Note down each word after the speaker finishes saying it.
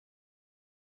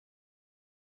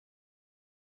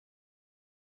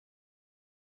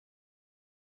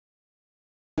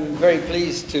I'm very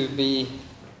pleased to be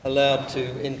allowed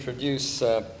to introduce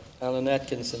Alan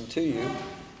AtKisson to you.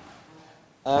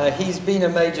 He's been a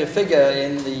major figure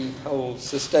in the whole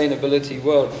sustainability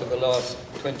world for the last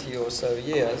 20 or so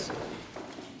years.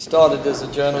 Started as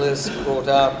a journalist, brought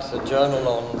out a journal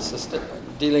on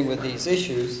dealing with these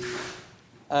issues.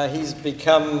 He's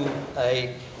become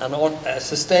a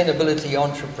sustainability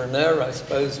entrepreneur, I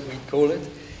suppose we'd call it,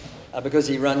 because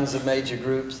he runs a major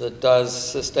group that does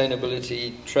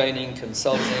sustainability training,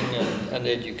 consulting, and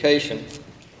education.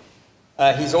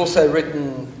 He's also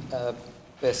written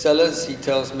bestsellers. He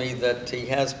tells me that he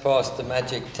has passed the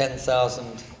magic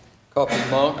 10,000 copy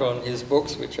mark on his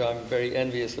books, which I'm very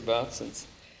envious about, since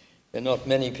there are not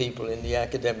many people in the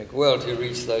academic world who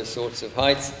reach those sorts of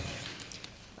heights.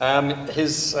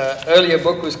 His earlier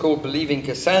book was called Believing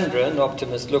Cassandra, An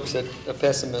Optimist Looks at a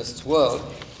Pessimist's World.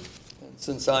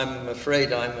 Since I'm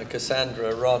afraid I'm a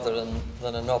Cassandra rather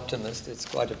than an optimist, it's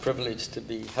quite a privilege to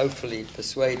be hopefully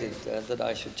persuaded that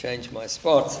I should change my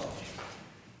spots.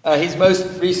 His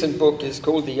most recent book is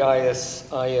called The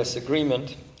IS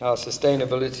Agreement, How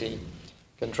Sustainability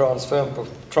Can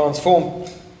Transform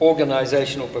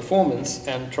Organizational Performance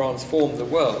and Transform the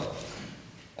World.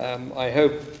 I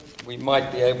hope we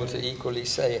might be able to equally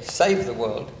say save the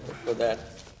world for that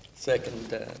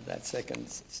second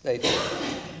statement.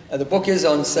 The book is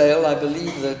on sale. I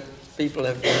believe that people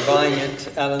have been buying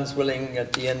it. Alan's willing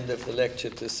at the end of the lecture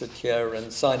to sit here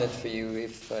and sign it for you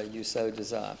if you so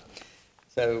desire.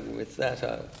 So with that,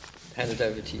 I'll hand it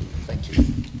over to you. Thank you.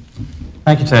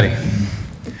 Thank you, Teddy.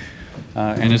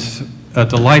 And it's a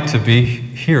delight to be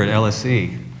here at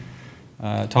LSE,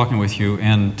 talking with you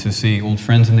and to see old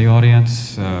friends in the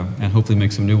audience and hopefully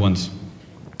make some new ones.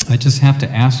 I just have to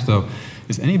ask, though,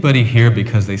 is anybody here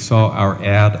because they saw our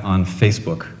ad on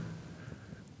Facebook?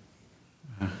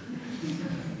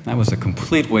 That was a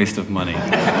complete waste of money. You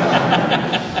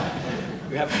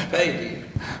have to pay, do you?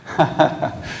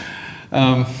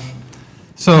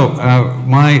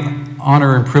 My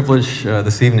honor and privilege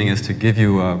this evening is to give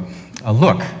you a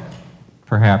look,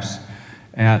 perhaps,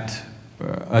 at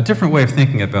a different way of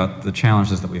thinking about the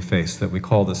challenges that we face, that we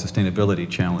call the sustainability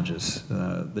challenges,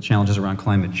 the challenges around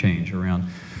climate change, around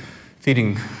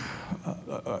feeding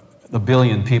a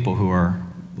billion people who are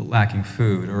lacking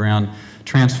food, around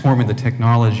transforming the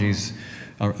technologies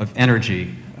of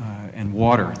energy and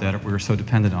water that we're so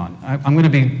dependent on. I'm going to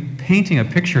be painting a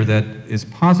picture that is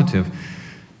positive,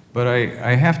 but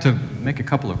I have to make a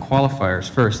couple of qualifiers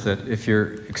first, that if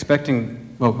you're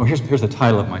expecting, well, here's the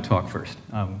title of my talk first.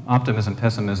 Optimism,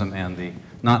 Pessimism, and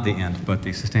not the end, but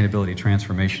the sustainability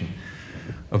transformation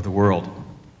of the world.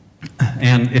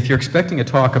 And if you're expecting a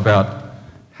talk about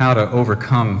how to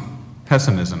overcome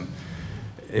pessimism,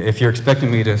 if you're expecting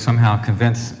me to somehow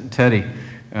convince Teddy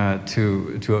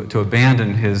to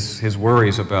abandon his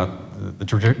worries about the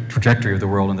trajectory of the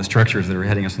world and the structures that are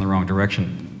heading us in the wrong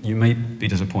direction, you may be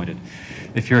disappointed.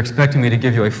 If you're expecting me to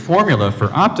give you a formula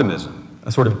for optimism,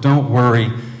 a sort of don't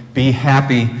worry, be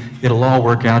happy, it'll all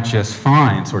work out just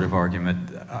fine sort of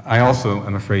argument, I also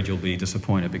am afraid you'll be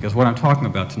disappointed, because what I'm talking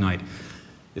about tonight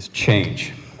is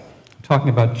change. I'm talking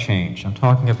about change. I'm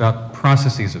talking about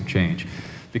processes of change,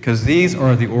 because these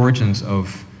are the origins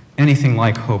of anything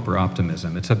like hope or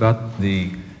optimism. It's about the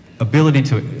ability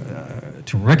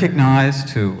to recognize,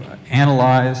 to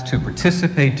analyze, to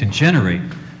participate, to generate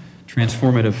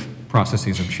transformative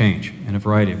processes of change in a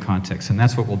variety of contexts, and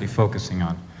that's what we'll be focusing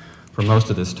on for most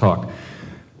of this talk.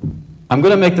 I'm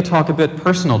going to make the talk a bit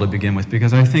personal to begin with,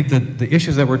 because I think that the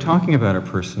issues that we're talking about are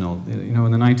personal. You know,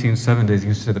 in the 1970s, you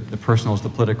used to say that the personal is the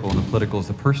political and the political is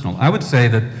the personal. I would say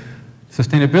that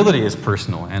sustainability is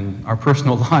personal, and our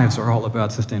personal lives are all about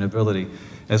sustainability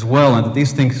as well, and that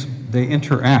these things, they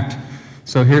interact.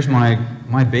 So here's my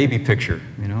baby picture,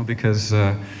 you know, because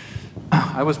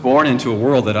I was born into a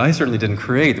world that I certainly didn't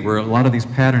create, where a lot of these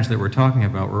patterns that we're talking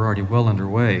about were already well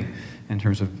underway in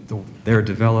terms of their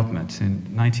development. In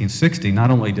 1960,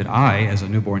 not only did I, as a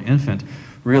newborn infant,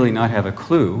 really not have a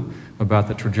clue about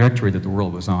the trajectory that the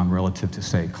world was on relative to,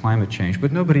 say, climate change,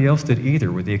 but nobody else did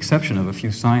either, with the exception of a few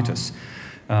scientists.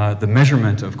 The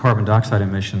measurement of carbon dioxide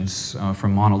emissions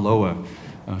from Mauna Loa,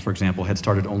 for example, had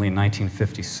started only in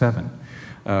 1957.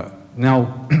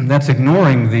 Now, that's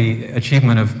ignoring the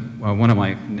achievement of one of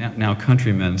my now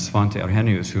countrymen, Svante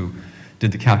Arrhenius, who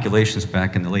did the calculations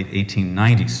back in the late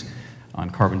 1890s on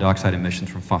carbon dioxide emissions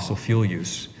from fossil fuel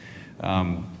use.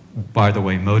 By the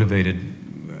way, motivated,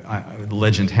 the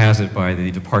legend has it, by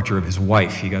the departure of his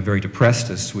wife. He got very depressed,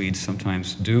 as Swedes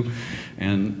sometimes do,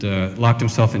 and locked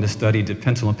himself into study, did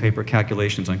pencil and paper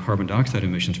calculations on carbon dioxide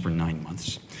emissions for 9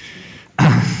 months.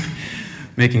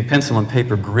 making pencil and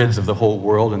paper grids of the whole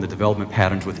world and the development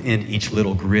patterns within each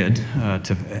little grid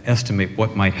to estimate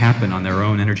what might happen on their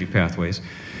own energy pathways,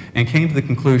 and came to the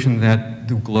conclusion that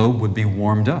the globe would be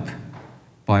warmed up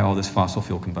by all this fossil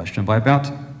fuel combustion by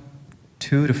about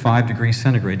 2 to 5 degrees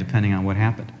centigrade, depending on what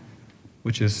happened,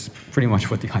 which is pretty much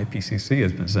what the IPCC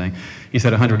has been saying. He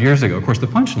said 100 years ago. Of course, the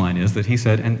punchline is that he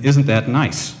said, and isn't that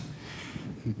nice?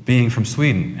 Being from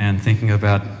Sweden and thinking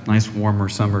about nice warmer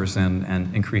summers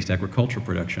and increased agricultural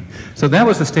production. So that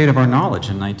was the state of our knowledge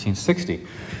in 1960.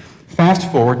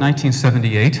 Fast forward,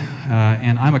 1978,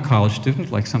 and I'm a college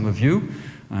student like some of you.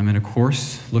 I'm in a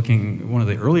course one of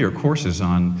the earlier courses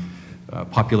on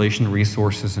population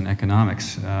resources and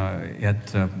economics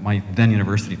at my then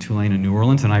university, Tulane in New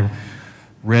Orleans, and I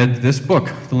read this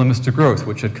book, The Limits to Growth,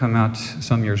 which had come out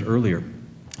some years earlier.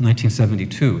 In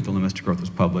 1972, The Limits to Growth was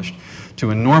published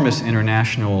to enormous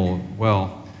international,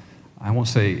 well, I won't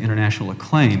say international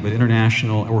acclaim, but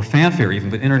international, or fanfare even,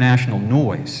 but international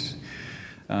noise.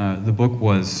 The book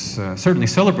was certainly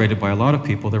celebrated by a lot of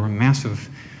people. There were massive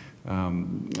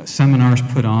seminars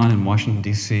put on in Washington,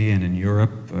 D.C. and in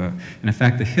Europe. And in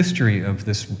fact, the history of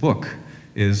this book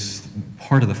is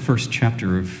part of the first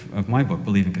chapter of my book,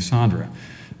 Believing Cassandra,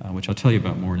 which I'll tell you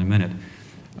about more in a minute.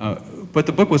 But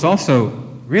the book was also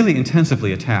really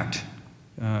intensively attacked,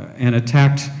 and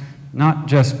attacked not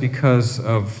just because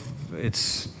of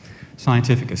its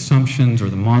scientific assumptions or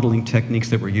the modeling techniques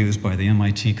that were used by the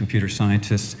MIT computer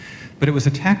scientists, but it was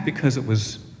attacked because it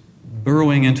was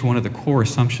burrowing into one of the core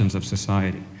assumptions of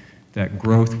society, that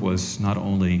growth was not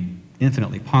only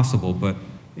infinitely possible, but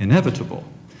inevitable.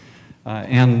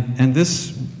 And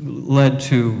this led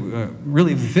to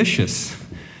really vicious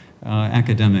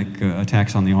academic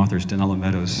attacks on the authors, Donella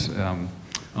Meadows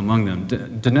among them.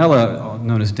 Donella,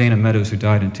 known as Dana Meadows, who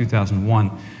died in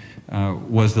 2001,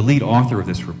 was the lead author of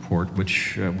this report,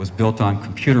 which was built on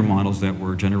computer models that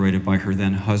were generated by her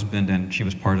then husband, and she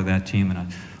was part of that team and a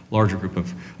larger group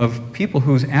of people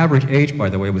whose average age, by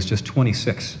the way, was just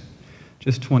 26.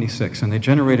 Just 26. And they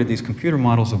generated these computer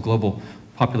models of global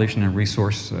population and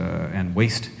resource and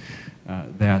waste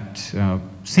that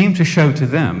seemed to show to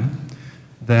them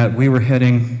that we were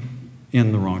heading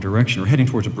in the wrong direction, or heading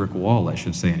towards a brick wall, I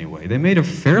should say anyway. They made a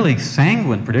fairly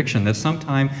sanguine prediction that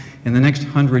sometime in the next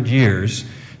 100 years,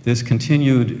 this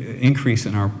continued increase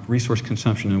in our resource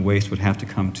consumption and waste would have to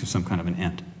come to some kind of an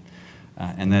end.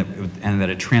 And that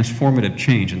a transformative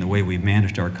change in the way we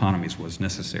managed our economies was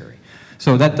necessary.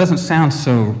 So that doesn't sound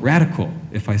so radical,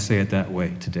 if I say it that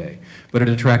way today, but it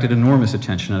attracted enormous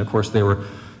attention, and of course they were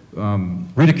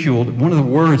ridiculed. One of the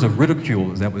words of ridicule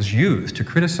that was used to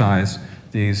criticize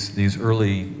these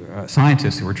early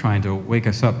scientists who were trying to wake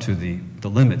us up to the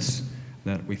limits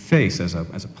that we face as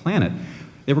a planet,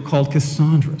 they were called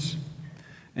Cassandras.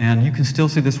 And you can still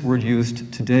see this word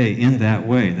used today in that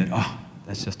way, that, oh,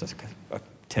 that's just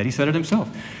Teddy said it himself,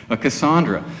 a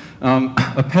Cassandra,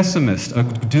 a pessimist, a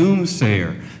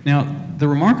doomsayer. Now, the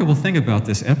remarkable thing about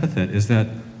this epithet is that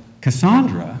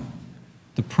Cassandra,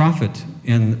 the prophet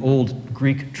in old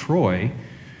Greek Troy,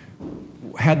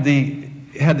 had the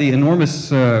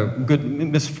enormous good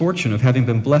misfortune of having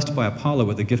been blessed by Apollo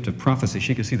with the gift of prophecy.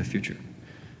 She could see the future.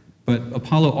 But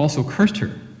Apollo also cursed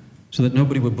her so that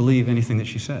nobody would believe anything that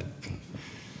she said.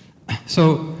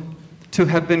 So to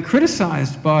have been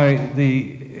criticized by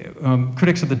the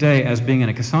critics of the day as being in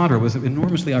a Cassandra was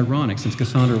enormously ironic, since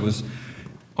Cassandra was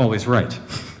always right.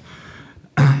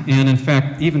 And in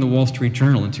fact, even the Wall Street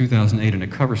Journal in 2008 in a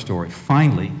cover story,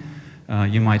 finally,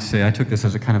 you might say, I took this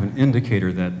as a kind of an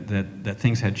indicator that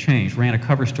things had changed, ran a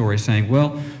cover story saying,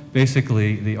 well,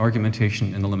 basically the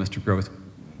argumentation in The Limits to Growth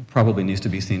probably needs to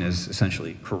be seen as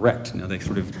essentially correct. Now, they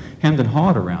sort of hemmed and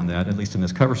hawed around that, at least in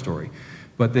this cover story.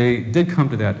 But they did come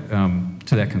to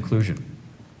that conclusion.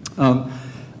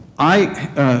 I,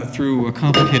 through a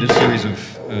complicated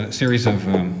series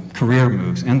of career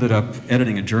moves, ended up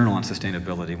editing a journal on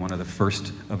sustainability, one of the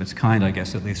first of its kind, I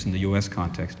guess, at least in the U.S.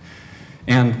 context.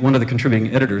 And one of the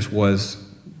contributing editors was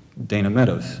Dana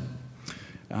Meadows.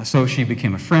 So she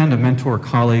became a friend, a mentor, a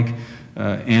colleague,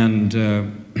 and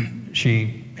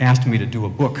she asked me to do a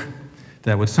book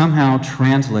that would somehow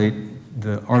translate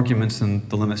the arguments in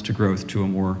The Limits to Growth to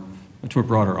a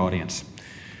broader audience.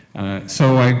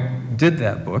 So I did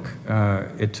that book.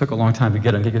 It took a long time to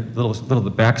get it. A little of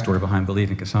the backstory behind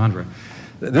Believing Cassandra.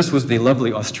 This was the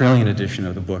lovely Australian edition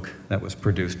of the book that was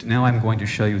produced. Now I'm going to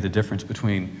show you the difference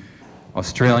between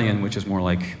Australian, which is more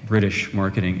like British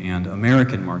marketing, and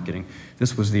American marketing.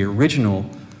 This was the original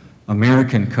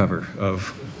American cover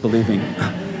of Believing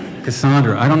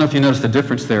Cassandra. I don't know if you noticed the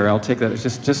difference there. I'll take that.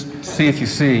 Just see if you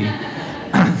see.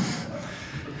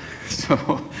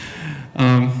 So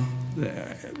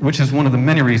which is one of the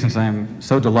many reasons I'm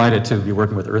so delighted to be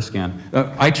working with Earthscan.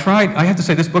 I have to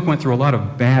say, this book went through a lot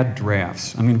of bad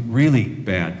drafts. I mean, really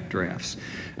bad drafts.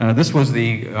 This was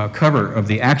the cover of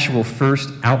the actual first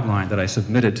outline that I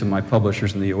submitted to my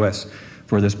publishers in the US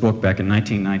for this book back in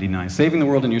 1999. Saving the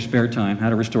World in Your Spare Time, How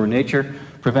to Restore Nature,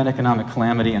 Prevent Economic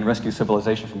Calamity, and Rescue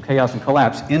Civilization from Chaos and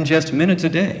Collapse in just minutes a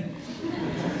day.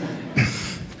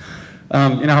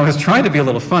 I was trying to be a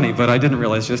little funny, but I didn't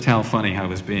realize just how funny I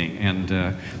was being.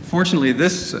 And fortunately,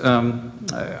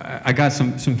 I got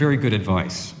some very good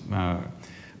advice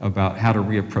about how to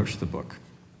reapproach the book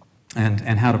and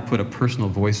how to put a personal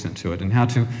voice into it and how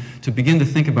to begin to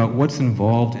think about what's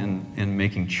involved in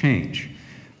making change.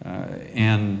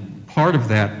 And part of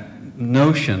that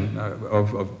notion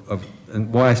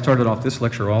and why I started off this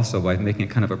lecture also by making it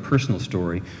kind of a personal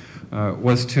story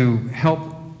was to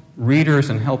help readers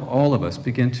and help all of us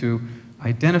begin to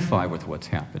identify with what's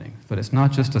happening. But it's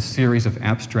not just a series of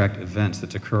abstract events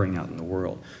that's occurring out in the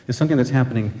world. It's something that's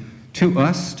happening to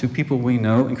us, to people we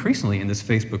know, increasingly in this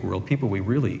Facebook world, people we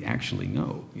really actually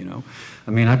know,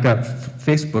 I mean, I've got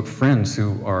Facebook friends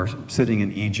who are sitting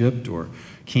in Egypt or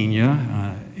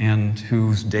Kenya and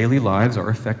whose daily lives are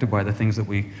affected by the things that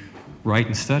we write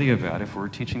and study about if we're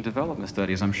teaching development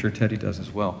studies. I'm sure Teddy does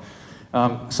as well.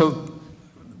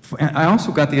 And I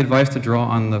also got the advice to draw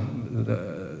on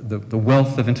the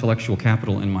wealth of intellectual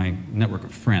capital in my network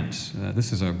of friends.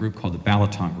 This is a group called the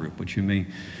Balaton Group, which you may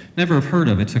never have heard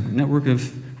of. It's a network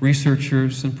of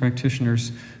researchers and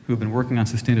practitioners who have been working on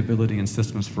sustainability and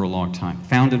systems for a long time.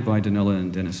 Founded by Danila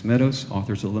and Dennis Meadows,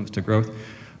 authors of Limits to Growth.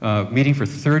 Meeting for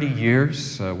 30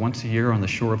 years, once a year on the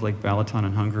shore of Lake Balaton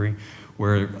in Hungary,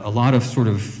 where a lot of sort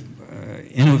of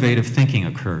innovative thinking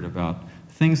occurred about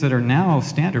things that are now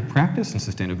standard practice in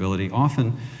sustainability.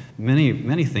 Often,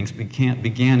 many things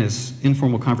began as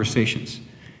informal conversations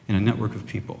in a network of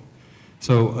people.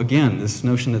 So again, this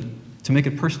notion that, to make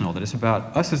it personal, that it's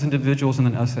about us as individuals and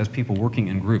then us as people working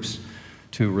in groups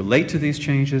to relate to these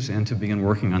changes and to begin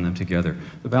working on them together.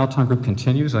 The Balaton Group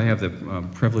continues. I have the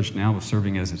privilege now of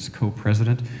serving as its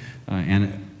co-president,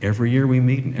 and every year we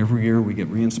meet, and every year we get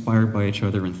re-inspired by each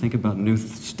other and think about new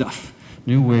stuff,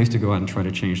 new ways to go out and try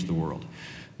to change the world.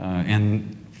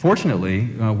 And fortunately,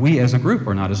 we as a group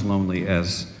are not as lonely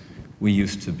as we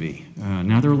used to be.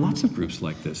 Now there are lots of groups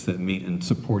like this that meet and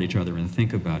support each other and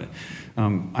think about it.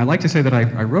 I like to say that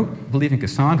I wrote Believing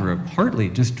Cassandra partly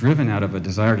just driven out of a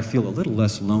desire to feel a little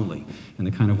less lonely in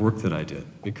the kind of work that I did.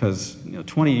 Because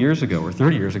 20 years ago or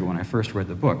 30 years ago when I first read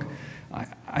the book,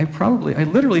 I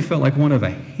literally felt like one of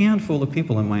a handful of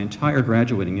people in my entire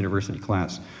graduating university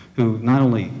class who not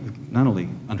only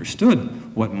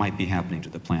understood what might be happening to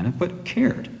the planet, but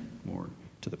cared, more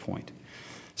to the point.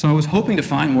 So I was hoping to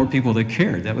find more people that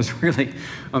cared. That was really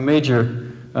a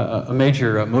major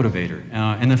motivator.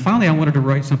 And then finally I wanted to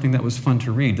write something that was fun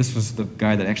to read. This was the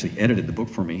guy that actually edited the book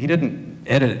for me. He didn't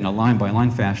edit it in a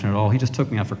line-by-line fashion at all. He just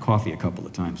took me out for coffee a couple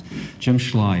of times. Jim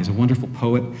Schley is a wonderful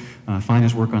poet. Find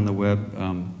his work on the web.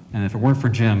 And if it weren't for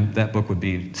Jim, that book would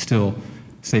be still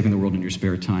Saving the World in Your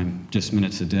Spare Time, just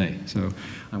minutes a day. So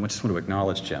I just want to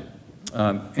acknowledge Jim.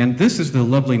 And this is the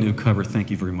lovely new cover. Thank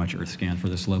you very much, Earthscan, for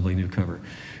this lovely new cover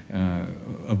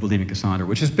of Believing Cassandra,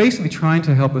 which is basically trying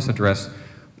to help us address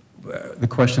the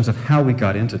questions of how we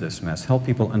got into this mess, help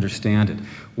people understand it.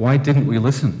 Why didn't we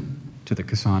listen to the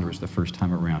Cassandras the first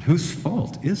time around? Whose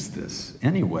fault is this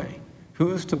anyway?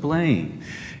 Who's to blame?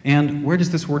 And where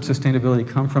does this word sustainability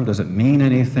come from? Does it mean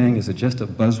anything? Is it just a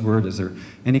buzzword? Is there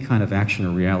any kind of action or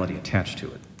reality attached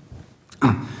to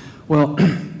it? Well,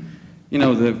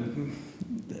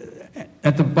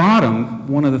 at the bottom,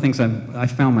 one of the things I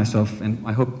found myself, and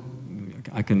I hope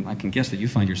I can guess that you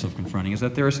find yourself confronting, is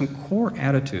that there are some core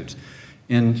attitudes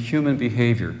in human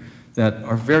behavior that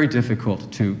are very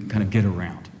difficult to kind of get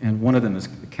around. And one of them is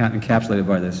encapsulated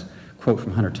by this quote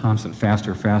from Hunter Thompson,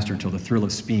 faster, faster, until the thrill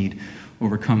of speed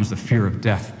overcomes the fear of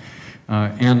death.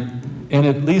 And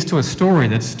it leads to a story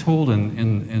that's told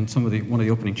in one of the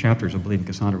opening chapters of Believing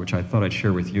Cassandra, which I thought I'd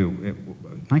share with you.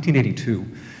 1982,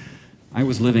 I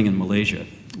was living in Malaysia,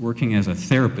 working as a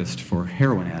therapist for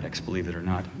heroin addicts, believe it or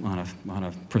not, on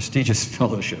a prestigious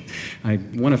fellowship. I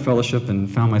won a fellowship and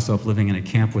found myself living in a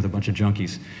camp with a bunch of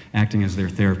junkies, acting as their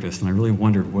therapist, and I really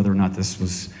wondered whether or not this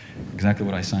was exactly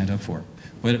what I signed up for.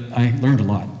 But I learned a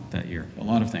lot that year, a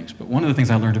lot of things. But one of the things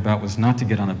I learned about was not to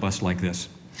get on a bus like this.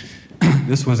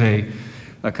 This was a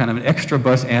kind of an extra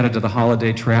bus added to the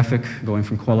holiday traffic going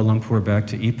from Kuala Lumpur back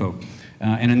to Ipoh.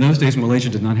 And in those days, Malaysia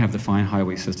did not have the fine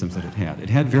highway systems that it had. It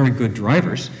had very good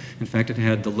drivers. In fact, it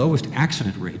had the lowest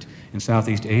accident rate in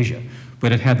Southeast Asia,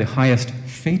 but it had the highest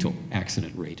fatal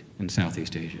accident rate in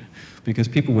Southeast Asia because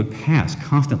people would pass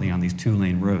constantly on these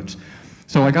two-lane roads.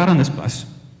 So I got on this bus,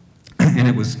 and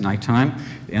it was nighttime,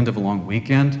 the end of a long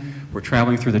weekend. We're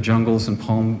traveling through the jungles and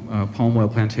palm oil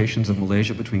plantations of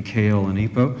Malaysia between KL and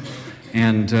Ipoh,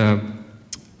 and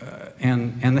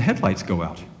the headlights go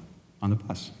out on the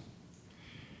bus.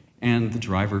 And the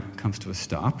driver comes to a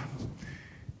stop,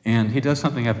 and he does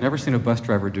something I've never seen a bus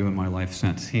driver do in my life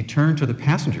since. He turned to the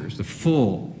passengers, the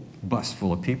full bus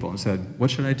full of people, and said,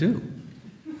 "What should I do?"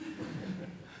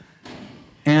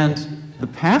 And the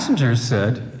passengers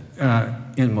said,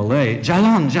 in Malay,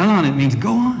 "Jalan, jalan," it means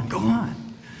go on, go on.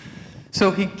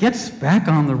 So he gets back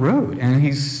on the road, and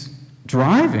he's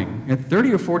driving at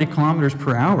 30 or 40 kilometers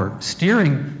per hour,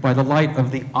 steering by the light of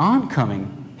the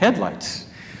oncoming headlights,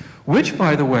 which,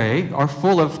 by the way, are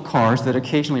full of cars that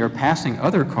occasionally are passing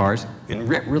other cars in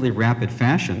really rapid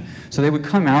fashion. So they would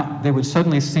come out, they would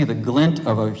suddenly see the glint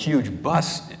of a huge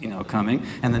bus, coming,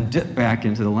 and then dip back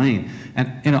into the lane.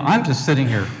 And, I'm just sitting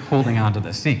here holding onto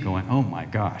the seat going, oh my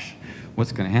gosh,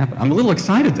 what's going to happen? I'm a little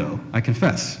excited, though, I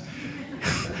confess.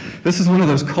 This is one of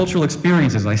those cultural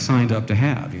experiences I signed up to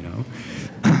have,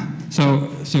 So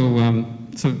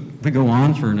we go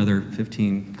on for another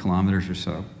 15 kilometers or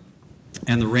so.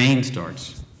 And the rain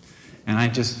starts,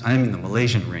 and the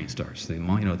Malaysian rain starts. The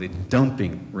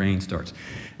dumping rain starts,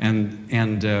 and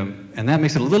that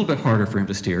makes it a little bit harder for him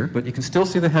to steer. But you can still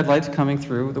see the headlights coming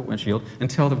through the windshield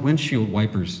until the windshield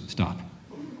wipers stop.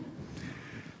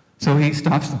 So he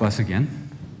stops the bus again.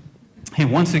 He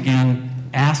once again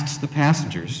asks the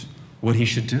passengers what he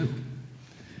should do,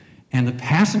 and the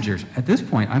passengers at this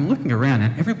point, I'm looking around,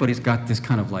 and everybody's got this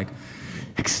kind of like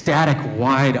ecstatic,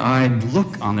 wide-eyed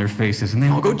look on their faces, and they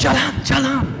all go, "Jalan,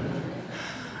 jalan!"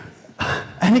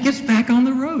 And he gets back on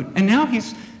the road. And now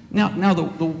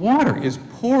the water is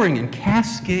pouring in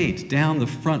cascades down the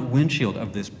front windshield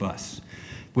of this bus,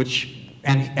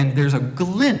 and there's a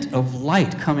glint of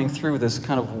light coming through this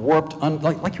kind of warped,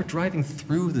 like you're driving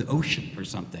through the ocean or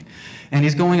something. And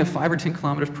he's going at 5 or 10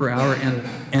 kilometers per hour,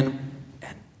 and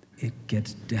it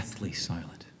gets deathly silent.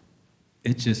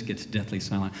 It just gets deathly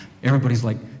silent. Everybody's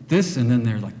like this, and then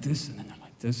they're like this, and then they're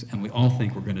like this, and we all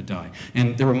think we're going to die.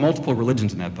 And there were multiple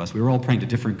religions in that bus. We were all praying to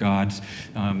different gods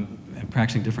and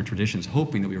practicing different traditions,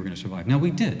 hoping that we were going to survive. Now, we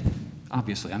did,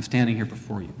 obviously. I'm standing here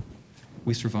before you.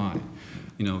 We survived.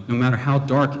 No matter how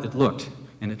dark it looked,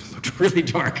 and it looked really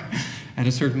dark at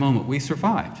a certain moment, we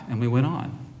survived, and we went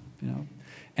on,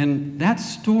 And that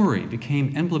story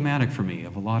became emblematic for me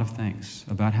of a lot of things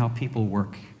about how people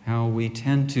work, how we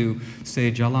tend to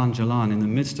say "jalan, jalan" in the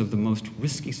midst of the most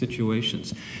risky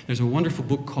situations. There's a wonderful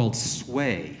book called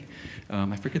Sway.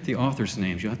 I forget the author's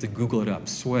names. You'll have to Google it up.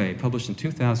 Sway, published in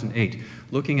 2008,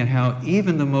 looking at how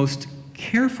even the most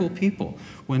careful people,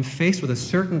 when faced with a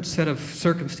certain set of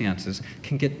circumstances,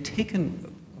 can get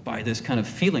taken by this kind of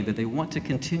feeling that they want to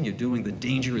continue doing the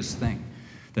dangerous thing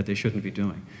that they shouldn't be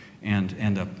doing, and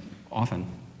end up often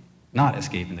not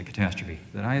escaping the catastrophe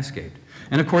that I escaped.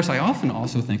 And of course, I often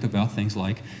also think about things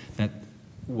like that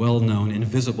well-known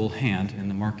invisible hand in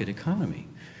the market economy,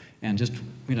 and just,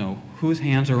 whose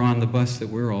hands are on the bus that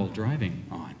we're all driving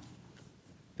on,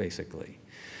 basically.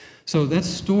 So that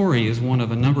story is one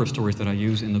of a number of stories that I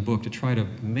use in the book to try to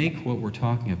make what we're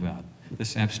talking about,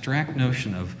 this abstract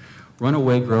notion of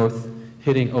runaway growth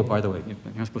hitting, oh, by the way, you're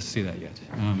not supposed to see that yet.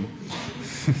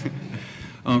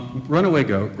 Runaway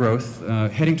growth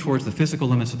heading towards the physical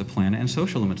limits of the planet and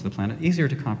social limits of the planet, easier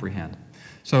to comprehend.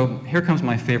 So here comes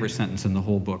my favorite sentence in the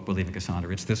whole book, Believe in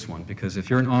Cassandra. It's this one, because if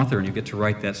you're an author and you get to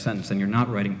write that sentence and you're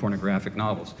not writing pornographic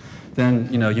novels,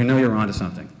 then you know you're onto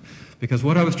something. Because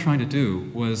what I was trying to do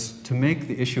was to make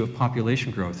the issue of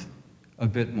population growth a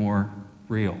bit more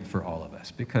real for all of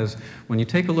us. Because when you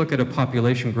take a look at a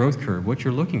population growth curve, what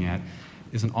you're looking at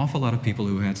is an awful lot of people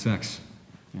who had sex.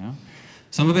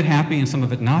 Some of it happy and some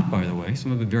of it not, by the way.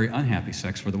 Some of it very unhappy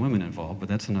sex for the women involved, but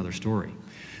that's another story.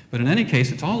 But in any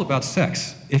case, it's all about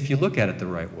sex, if you look at it the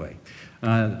right way.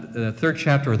 The third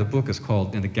chapter of the book is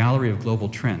called In the Gallery of Global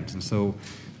Trends. And so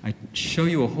I show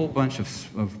you a whole bunch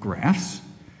of graphs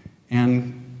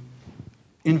and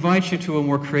invite you to a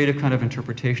more creative kind of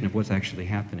interpretation of what's actually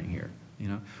happening here.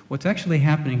 What's actually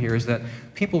happening here is that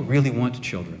people really want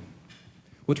children.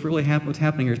 What's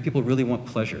happening here is people really want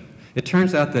pleasure. It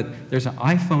turns out that there's an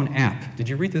iPhone app. Did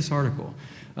you read this article?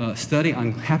 Study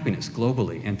on happiness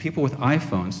globally. And people with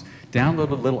iPhones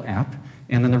download a little app,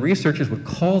 and then the researchers would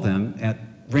call them at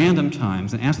random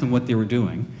times and ask them what they were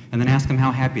doing, and then ask them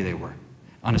how happy they were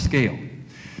on a scale.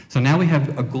 So now we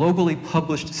have a globally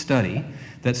published study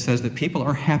that says that people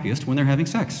are happiest when they're having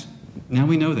sex. Now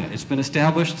we know that. It's been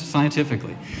established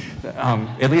scientifically,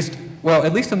 at least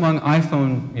among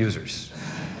iPhone users.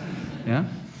 Yeah?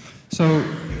 So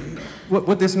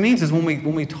what this means is when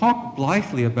we talk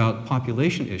blithely about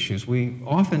population issues, we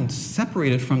often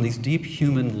separate it from these deep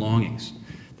human longings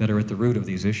that are at the root of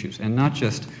these issues. And not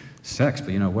just sex,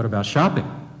 but what about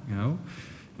shopping?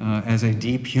 As a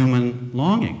deep human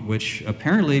longing, which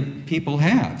apparently people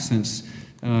have, since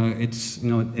it's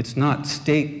not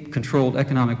state-controlled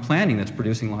economic planning that's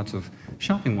producing lots of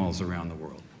shopping malls around the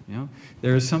world.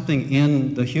 There is something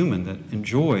in the human that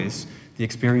enjoys the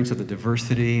experience of the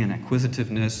diversity and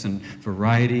acquisitiveness and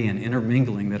variety and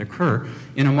intermingling that occur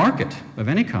in a market of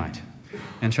any kind.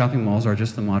 And shopping malls are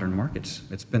just the modern markets.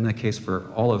 It's been that case for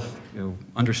all of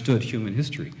understood human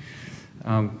history.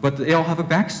 But they all have a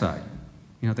backside.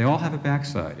 They all have a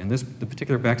backside. And the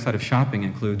particular backside of shopping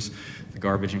includes the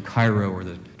garbage in Cairo or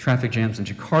the traffic jams in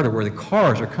Jakarta, where the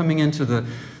cars are coming into the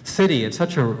city at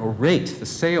such a rate, the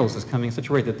sales is coming at such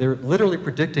a rate that they're literally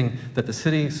predicting that the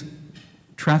city's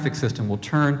traffic system will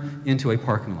turn into a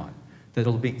parking lot, that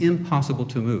it'll be impossible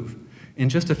to move in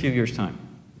just a few years' time.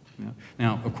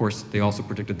 Now, of course, they also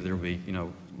predicted that there will be,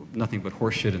 nothing but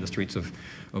horse shit in the streets of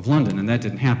London, and that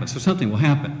didn't happen. So something will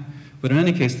happen. But in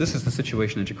any case, this is the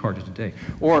situation in Jakarta today.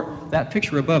 Or that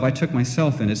picture above I took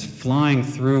myself, and it's flying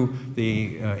through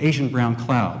the Asian brown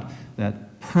cloud,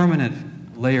 that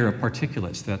permanent layer of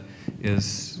particulates that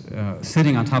is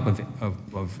sitting on top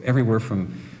of everywhere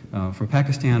from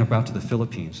Pakistan about to the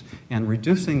Philippines, and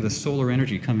reducing the solar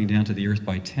energy coming down to the Earth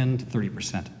by 10 to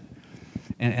 30%.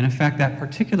 And in fact, that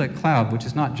particulate cloud, which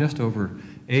is not just over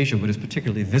Asia, but is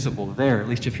particularly visible there, at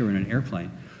least if you're in an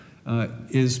airplane,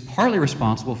 is partly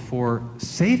responsible for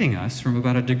saving us from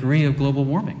about a degree of global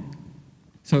warming.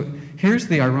 So here's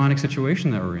the ironic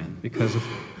situation that we're in because of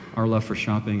our love for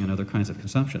shopping and other kinds of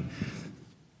consumption.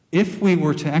 If we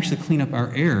were to actually clean up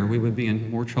our air, we would be in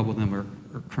more trouble than we're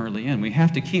currently in. We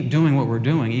have to keep doing what we're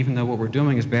doing, even though what we're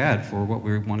doing is bad for what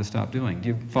we want to stop doing. Do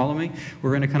you follow me?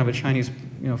 We're in a kind of a Chinese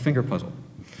finger puzzle.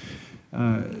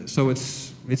 So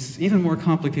it's even more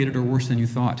complicated or worse than you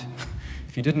thought.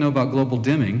 If you didn't know about global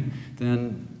dimming,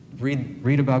 then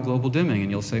read about global dimming,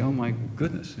 and you'll say, oh my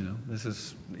goodness, this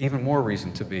is even more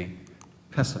reason to be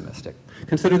pessimistic.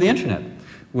 Consider the internet,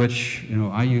 which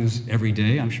I use every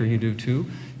day. I'm sure you do too.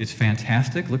 It's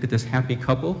fantastic. Look at this happy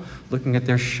couple looking at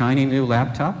their shiny new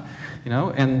laptop,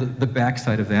 and the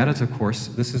backside of that is, of course,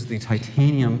 this is the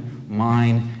titanium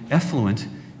mine effluent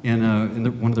in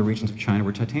one of the regions of China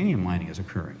where titanium mining is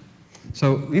occurring.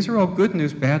 So these are all good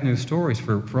news, bad news stories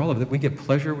for all of it. We get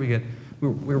pleasure. We're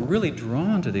really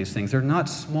drawn to these things. They're not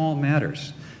small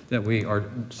matters that we are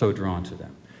so drawn to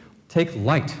them. Take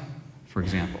light, for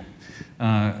example,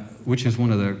 which is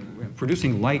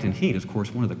producing light and heat is, of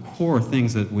course, one of the core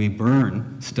things that we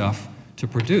burn stuff to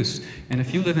produce. And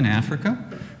if you live in Africa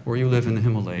or you live in the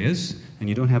Himalayas and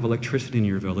you don't have electricity in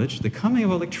your village, the coming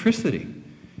of electricity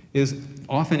is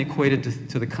often equated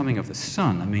to the coming of the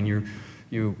sun. I mean,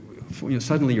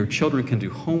 suddenly your children can do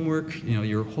homework,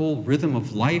 your whole rhythm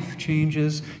of life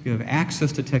changes, you have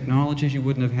access to technologies you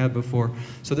wouldn't have had before.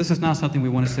 So this is not something we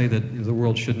want to say that the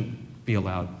world shouldn't be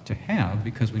allowed to have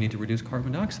because we need to reduce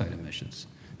carbon dioxide emissions.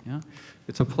 Yeah?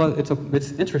 It's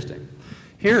interesting.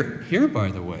 Here, by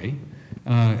the way,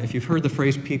 if you've heard the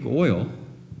phrase peak oil,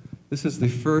 this is the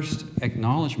first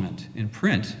acknowledgement in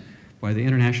print by the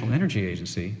International Energy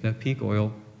Agency that peak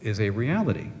oil is a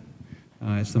reality.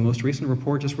 It's the most recent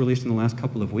report just released in the last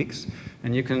couple of weeks,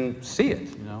 and you can see it.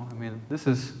 I mean, this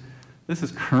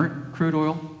is current crude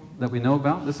oil that we know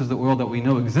about. This is the oil that we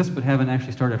know exists but haven't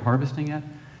actually started harvesting yet,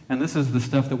 and this is the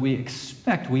stuff that we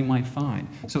expect we might find.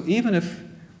 So even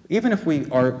if we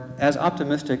are as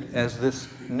optimistic as this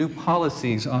new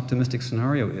policy's optimistic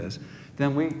scenario is,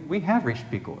 then we have reached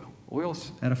peak oil.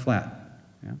 Oil's at a flat.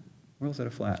 Yeah, oil's at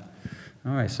a flat.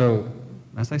 All right, so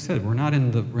as I said, we're not in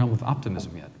the realm of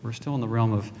optimism yet. We're still in the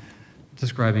realm of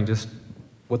describing just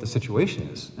what the situation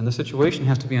is. And the situation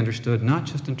has to be understood not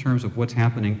just in terms of what's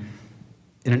happening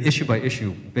in an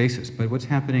issue-by-issue basis, but what's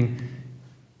happening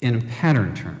in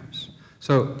pattern terms.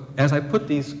 So as I put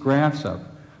these graphs up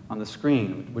on the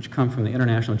screen, which come from the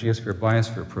International Geosphere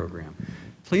Biosphere Program,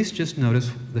 please just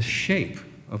notice the shape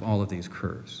of all of these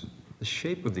curves. The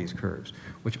shape of these curves,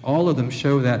 which all of them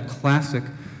show that classic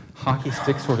hockey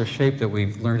stick sort of shape that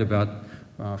we've learned about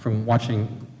from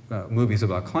watching movies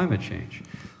about climate change.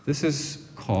 This is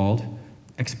called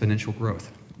exponential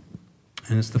growth.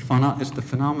 And it's the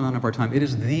phenomenon of our time. It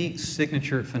is the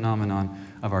signature phenomenon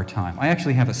of our time. I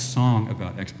actually have a song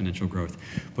about exponential growth,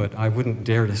 but I wouldn't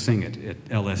dare to sing it at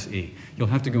LSE. You'll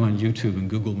have to go on YouTube and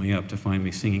Google me up to find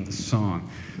me singing the song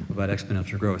about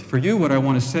exponential growth. For you, what I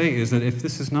want to say is that if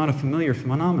this is not a familiar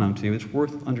phenomenon to you, it's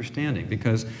worth understanding,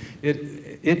 because it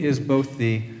is both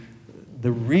the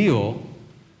real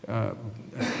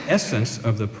essence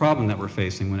of the problem that we're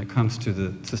facing when it comes to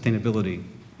the sustainability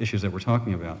issues that we're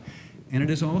talking about. And it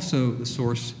is also the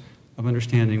source of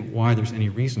understanding why there's any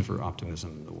reason for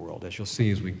optimism in the world, as you'll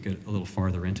see as we get a little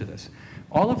farther into this.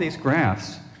 All of these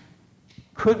graphs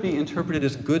could be interpreted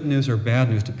as good news or bad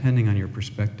news depending on your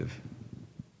perspective.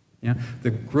 Yeah?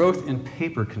 The growth in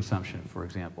paper consumption, for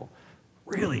example,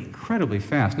 really incredibly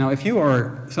fast. Now, if you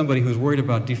are somebody who's worried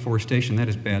about deforestation, that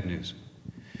is bad news.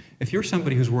 If you're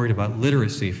somebody who's worried about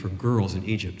literacy for girls in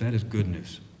Egypt, that is good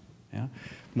news. Yeah?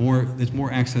 There's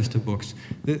more access to books.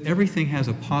 Everything has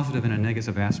a positive and a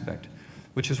negative aspect,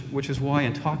 which is why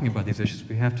in talking about these issues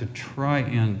we have to try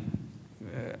and,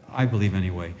 I believe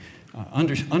anyway,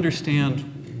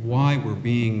 understand why we're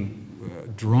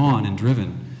being drawn and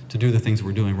driven to do the things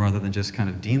we're doing rather than just kind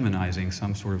of demonizing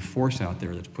some sort of force out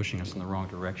there that's pushing us in the wrong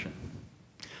direction.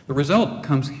 The result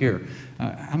comes here.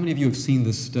 How many of you have seen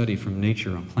this study from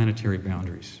Nature on planetary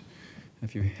boundaries?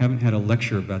 If you haven't had a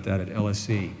lecture about that at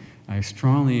LSE, I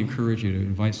strongly encourage you to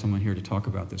invite someone here to talk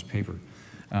about this paper.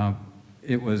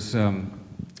 It was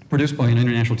produced by an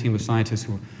international team of scientists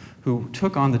who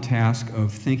took on the task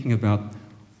of thinking about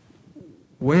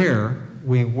where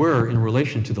we were in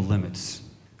relation to the limits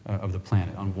of the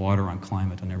planet, on water, on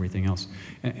climate, and everything else.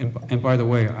 And by the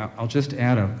way, I'll just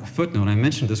add a footnote. I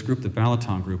mentioned this group, the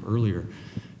Balaton group, earlier.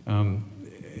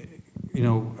 You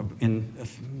know,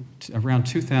 around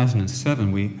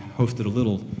 2007, we hosted a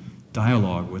little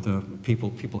dialogue with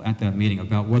people at that meeting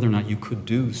about whether or not you could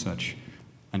do such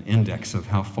an index of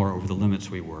how far over the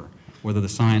limits we were, whether the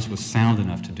science was sound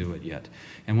enough to do it yet.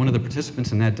 And one of the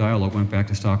participants in that dialogue went back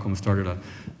to Stockholm and started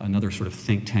another sort of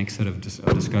think tank set of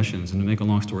discussions. And to make a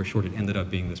long story short, it ended up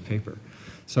being this paper.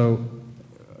 So,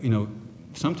 you know,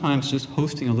 sometimes just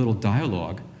hosting a little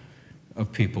dialogue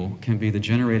of people can be the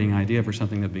generating idea for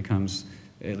something that becomes,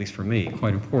 at least for me,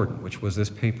 quite important, which was this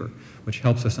paper, which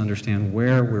helps us understand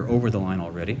where we're over the line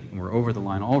already. And we're over the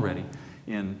line already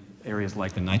in areas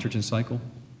like the nitrogen cycle,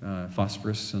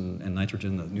 phosphorus and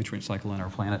nitrogen, the nutrient cycle on our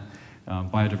planet,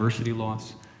 biodiversity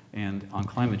loss, and on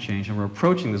climate change. And we're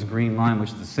approaching this green line,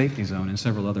 which is the safety zone, in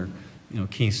several other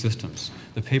key systems.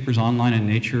 The paper's online in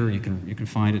Nature. You can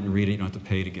find it and read it. You don't have to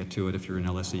pay to get to it. If you're in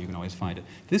LSE, you can always find it.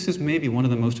 This is maybe one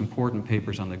of the most important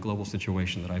papers on the global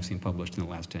situation that I've seen published in the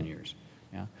last 10 years.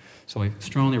 Yeah? So I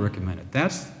strongly recommend it.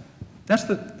 That's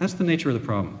the nature of the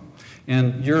problem.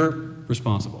 And you're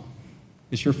responsible.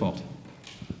 It's your fault.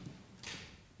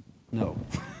 No.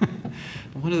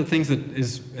 One of the things that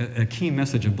is a key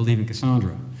message of believing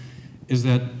Cassandra is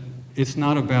that it's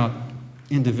not about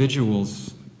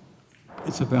individuals,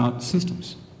 it's about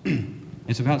systems.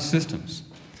 It's about systems.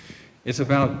 It's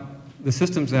about the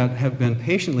systems that have been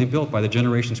patiently built by the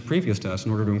generations previous to us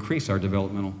in order to increase our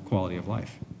developmental quality of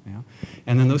life. Yeah?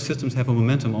 And then those systems have a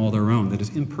momentum all their own that is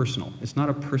impersonal. It's not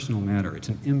a personal matter, it's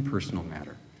an impersonal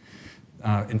matter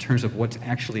in terms of what's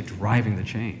actually driving the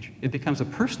change. It becomes a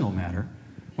personal matter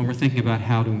when we're thinking about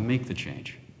how to make the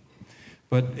change.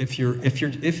 But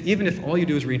even if all you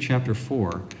do is read chapter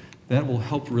 4, that will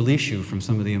help release you from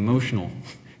some of the emotional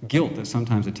guilt that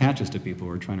sometimes attaches to people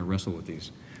who are trying to wrestle with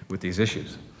these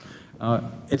issues.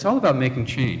 It's all about making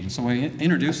change. And so I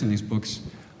introduce in these books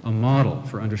a model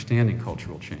for understanding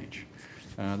cultural change.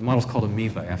 The model's called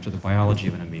amoeba, after the biology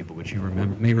of an amoeba, which you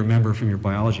may remember from your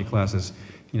biology classes.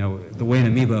 The way an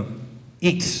amoeba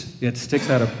eats, it sticks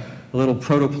out a little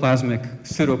protoplasmic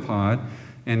pseudopod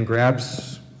and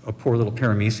grabs a poor little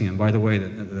paramecium. By the way,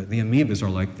 the amoebas are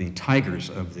like the tigers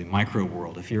of the micro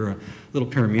world. If you're a little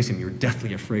paramecium, you're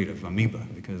deathly afraid of amoeba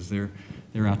because they're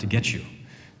out to get you.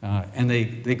 And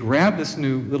they grab this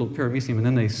new little paramecium and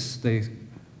then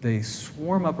they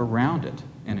swarm up around it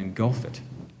and engulf it.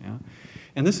 Yeah?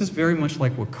 And this is very much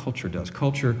like what culture does.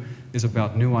 Culture is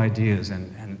about new ideas,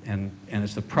 and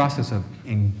it's the process of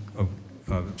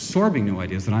absorbing new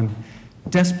ideas that I'm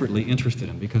desperately interested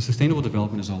in, because sustainable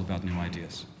development is all about new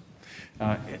ideas.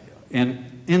 And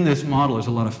in this model, there's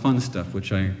a lot of fun stuff, we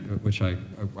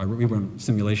run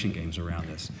simulation games around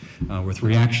this, with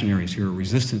reactionaries who are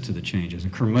resistant to the changes,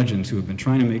 and curmudgeons who have been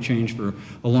trying to make change for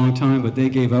a long time, but they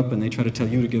gave up, and they try to tell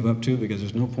you to give up too, because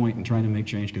there's no point in trying to make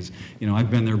change, because, you know, I've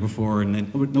been there before, and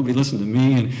then nobody listened to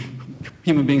me, and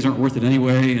human beings aren't worth it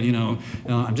anyway, and, you know,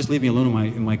 I'm just leaving me alone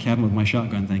in my cabin with my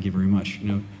shotgun, thank you very much. You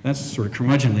know, that's sort of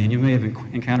curmudgeonly, and you may have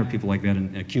encountered people like that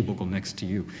in a cubicle next to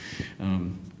you.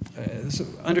 So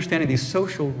understanding these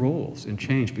social roles in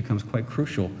change becomes quite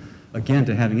crucial, again,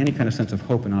 to having any kind of sense of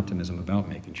hope and optimism about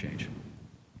making change.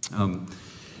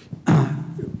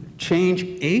 Change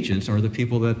agents are the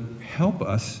people that help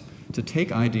us to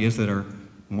take ideas that are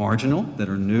marginal, that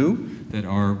are new, that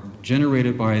are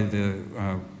generated by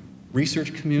the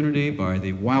research community, by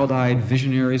the wild-eyed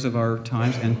visionaries of our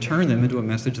times, and turn them into a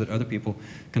message that other people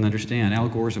can understand. Al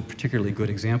Gore is a particularly good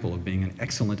example of being an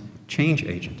excellent change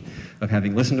agent, of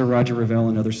having listened to Roger Revelle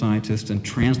and other scientists and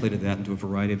translated that into a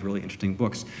variety of really interesting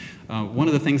books. One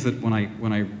of the things that when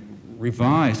I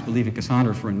revised Believing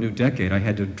Cassandra for a new decade, I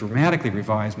had to dramatically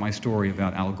revise my story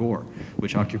about Al Gore,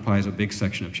 which occupies a big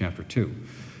section of chapter 2.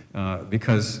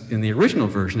 Because in the original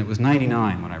version, it was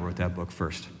 99 when I wrote that book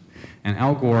first. And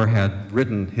Al Gore had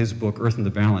written his book, Earth in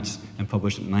the Balance, and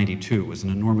published it in 92. It was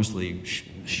an enormously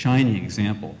shining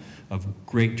example of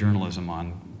great journalism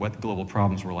on what global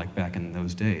problems were like back in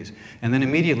those days. And then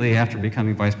immediately after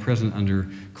becoming vice president under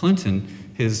Clinton,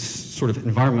 his sort of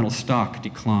environmental stock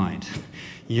declined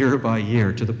year by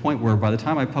year, to the point where by the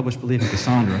time I published Believing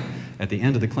Cassandra, at the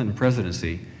end of the Clinton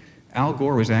presidency, Al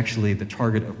Gore was actually the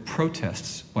target of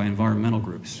protests by environmental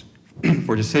groups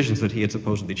for decisions that he had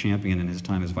supposedly championed in his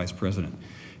time as vice president,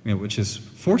 you know, which is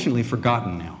fortunately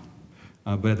forgotten now.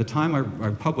 But at the time I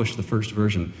published the first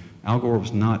version, Al Gore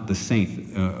was not the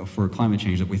saint for climate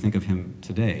change that we think of him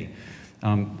today.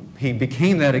 He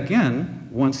became that again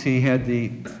once he had the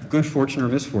good fortune or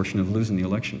misfortune of losing the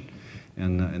election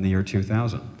in the year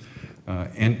 2000.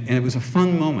 And it was a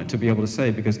fun moment to be able to say,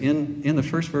 because in the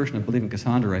first version of Believing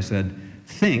Cassandra, I said,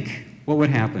 think what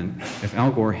would happen if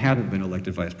Al Gore hadn't been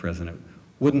elected vice president.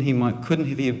 Couldn't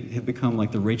he have become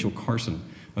like the Rachel Carson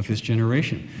of his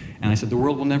generation? And I said, the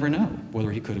world will never know whether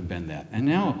he could have been that. And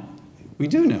now we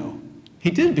do know.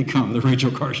 He did become the Rachel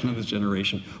Carson of his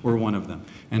generation, or one of them,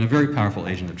 and a very powerful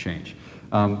agent of change.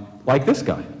 Like this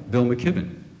guy, Bill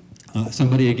McKibben,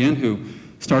 somebody again who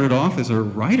started off as a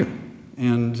writer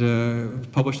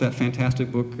and published that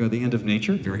fantastic book, The End of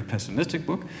Nature, very pessimistic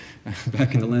book,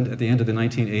 back at the end of the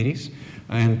 1980s,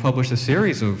 and published a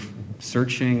series of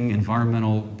searching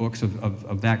environmental books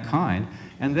of that kind,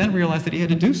 and then realized that he had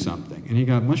to do something, and he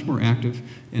got much more active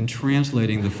in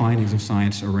translating the findings of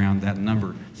science around that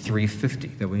number, 350,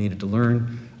 that we needed to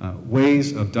learn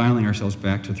ways of dialing ourselves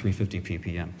back to 350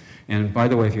 ppm. And by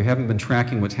the way, if you haven't been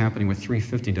tracking what's happening with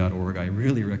 350.org, I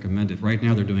really recommend it. Right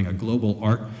now they're doing a global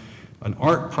an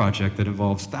art project that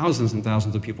involves thousands and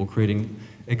thousands of people creating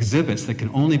exhibits that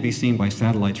can only be seen by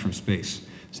satellites from space.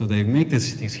 So they make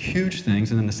these huge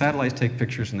things, and then the satellites take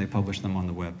pictures and they publish them on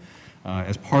the web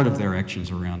as part of their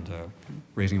actions around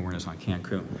raising awareness on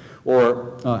Cancun.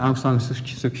 Or Aung San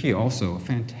Suu Kyi, also a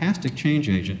fantastic change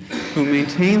agent who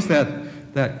maintains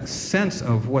that sense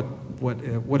of what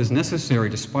is necessary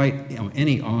despite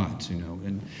any odds,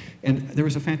 And there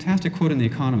was a fantastic quote in The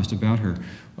Economist about her,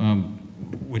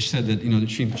 which said that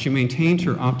that she maintained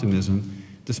her optimism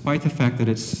despite the fact that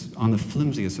it's on the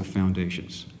flimsiest of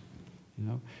foundations.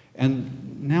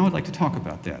 And now I'd like to talk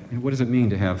about that. What does it mean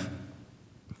to have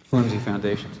flimsy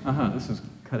foundations? This is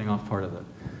cutting off part of it.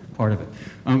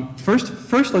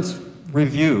 First, let's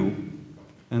review,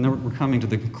 and then we're coming to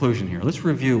the conclusion here. Let's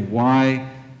review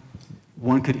why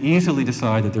one could easily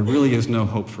decide that there really is no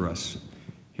hope for us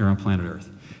here on planet Earth.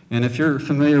 And if you're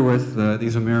familiar with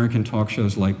these American talk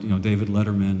shows like David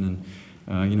Letterman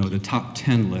and the top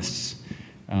 10 lists,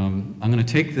 I'm going to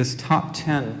take this top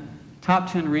 10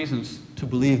 reasons to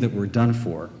believe that we're done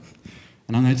for,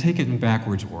 and I'm going to take it in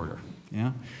backwards order.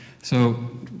 Yeah. So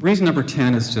reason number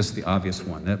 10 is just the obvious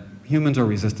one, that humans are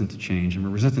resistant to change, and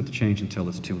we're resistant to change until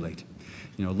it's too late.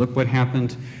 Look what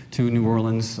happened to New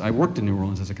Orleans. I worked in New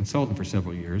Orleans as a consultant for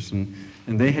several years, and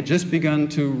they had just begun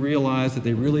to realize that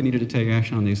they really needed to take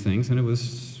action on these things, and it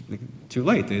was too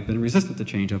late. They had been resistant to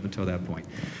change up until that point.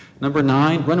 Number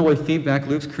 9, runaway feedback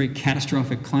loops create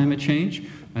catastrophic climate change.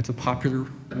 That's a popular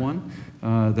one.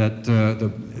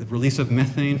 The release of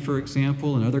methane, for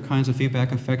example, and other kinds of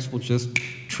feedback effects will just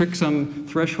trick some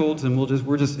thresholds, and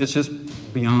it's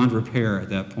just beyond repair at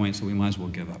that point, so we might as well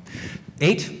give up.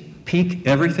 8, peak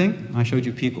everything. I showed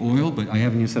you peak oil, but I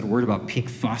haven't even said a word about peak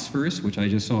phosphorus, which I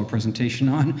just saw a presentation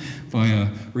on by a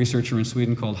researcher in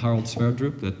Sweden called Harald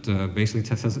Sverdrup that basically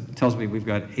tells me we've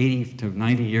got 80 to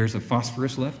 90 years of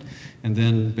phosphorus left, and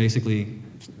then basically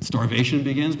starvation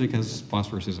begins because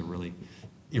phosphorus is a really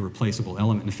irreplaceable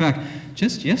element. In fact,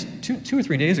 just two or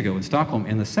 3 days ago in Stockholm,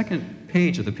 in the second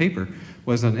page of the paper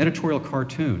was an editorial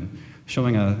cartoon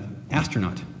showing an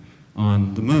astronaut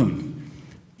on the moon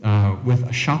with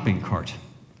a shopping cart,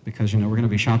 because, you know, we're going to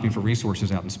be shopping for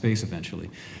resources out in space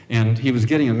eventually. And he was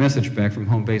getting a message back from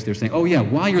home base. They're saying, oh yeah,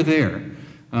 while you're there,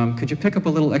 could you pick up a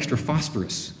little extra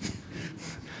phosphorus?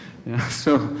 Yeah,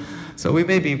 so we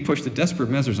may be pushed to desperate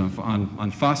measures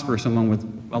on phosphorus along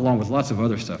with lots of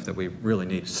other stuff that we really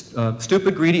need.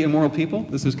 Stupid, greedy, immoral people.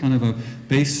 This is kind of a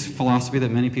base philosophy that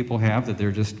many people have, that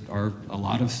there just are a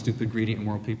lot of stupid, greedy,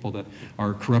 immoral people that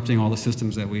are corrupting all the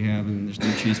systems that we have, and there's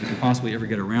no chance we could possibly ever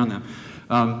get around them.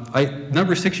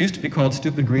 Number 6 used to be called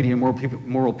stupid, greedy,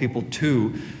 immoral people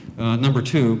 2. Number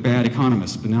 2, bad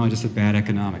economists, but now I just said bad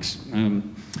economics.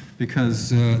 Because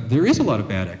there is a lot of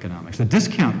bad economics. The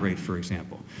discount rate, for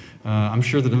example. I'm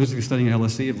sure that those of you studying at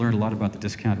LSE have learned a lot about the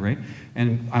discount rate.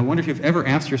 And I wonder if you've ever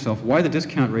asked yourself why the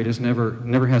discount rate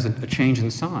never has a change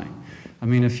in sign. I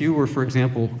mean, if you were, for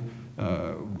example,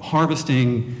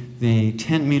 harvesting the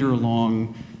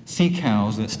 10-meter-long sea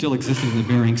cows that still existed in the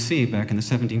Bering Sea back in the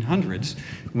 1700s,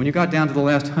 when you got down to the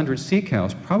last 100 sea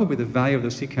cows, probably the value of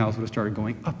those sea cows would have started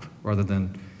going up rather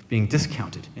than being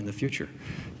discounted in the future.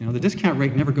 You know, the discount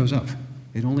rate never goes up.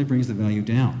 It only brings the value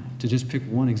down, to just pick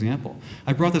one example.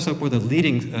 I brought this up with a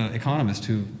leading economist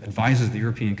who advises the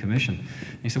European Commission.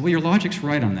 And he said, well, your logic's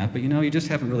right on that, but, you know, you just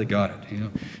haven't really got it.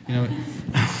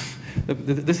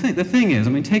 The thing is, I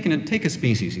mean, take a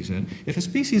species, he said. If a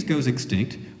species goes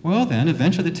extinct, well, then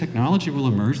eventually the technology will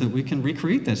emerge that we can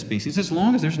recreate that species as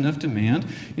long as there's enough demand.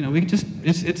 You know, we can just,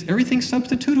 everything's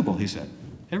substitutable, he said.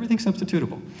 Everything's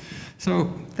substitutable.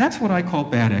 So that's what I call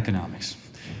bad economics.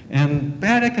 And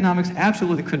bad economics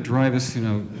absolutely could drive us, you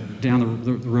know, down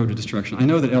the road to destruction. I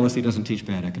know that LSE doesn't teach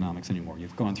bad economics anymore.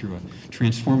 You've gone through a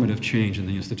transformative change in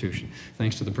the institution,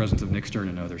 thanks to the presence of Nick Stern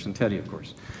and others, and Teddy, of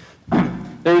course.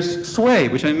 There's sway,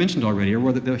 which I mentioned already,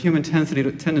 or the human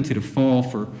tendency to fall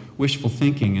for wishful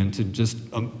thinking and to just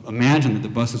imagine that the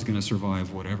bus is going to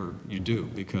survive whatever you do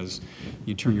because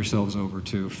you turn yourselves over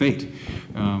to fate.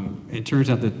 It turns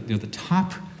out that, you know, the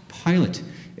top pilot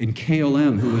in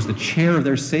KLM, who was the chair of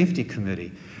their safety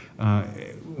committee,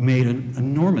 made an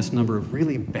enormous number of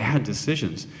really bad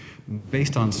decisions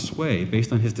based on sway,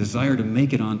 based on his desire to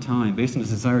make it on time, based on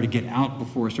his desire to get out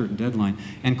before a certain deadline,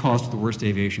 and caused the worst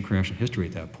aviation crash in history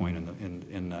at that point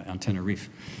on Tenerife.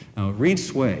 Read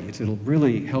Sway. It'll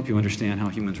really help you understand how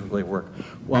humans really work.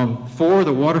 For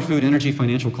the water, food, energy,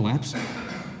 financial collapse,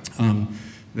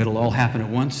 it'll all happen at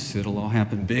once. It'll all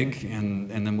happen big, and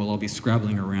then we'll all be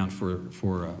scrabbling around for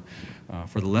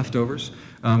the leftovers.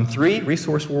 3,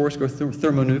 resource wars go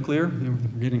thermonuclear.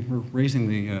 We're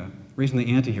raising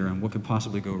the ante here on what could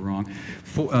possibly go wrong.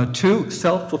 2,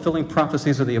 self-fulfilling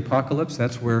prophecies of the apocalypse.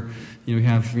 That's where you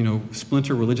have, you know,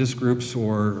 splinter religious groups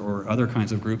or other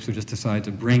kinds of groups who just decide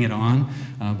to bring it on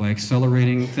by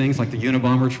accelerating things like the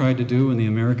Unabomber tried to do in the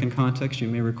American context, you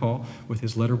may recall, with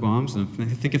his letter bombs. And I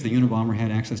think if the Unabomber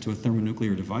had access to a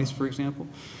thermonuclear device, for example,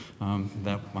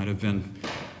 that might have been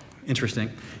interesting.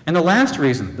 And the last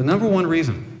reason, the number 1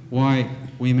 reason why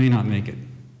we may not make it,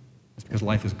 is because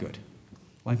life is good.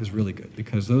 Life is really good,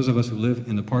 because those of us who live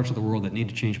in the parts of the world that need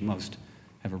to change most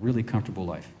have a really comfortable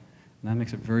life. And that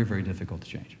makes it very, very difficult to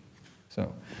change.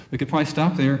 So we could probably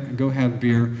stop there and go have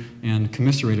beer and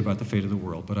commiserate about the fate of the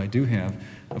world. But I do have,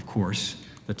 of course,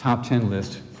 the top 10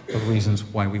 list of reasons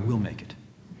why we will make it.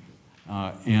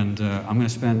 I'm going to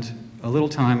spend a little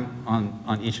time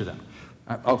on each of them.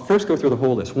 I'll first go through the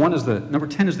whole list. Number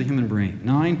 10 is the human brain.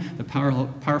 9, the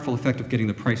powerful effect of getting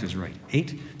the prices right.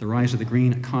 8, the rise of the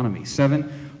green economy.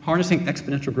 7, harnessing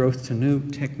exponential growth to new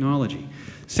technology.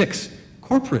 6,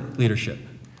 corporate leadership.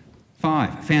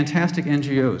 5, fantastic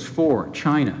NGOs. 4,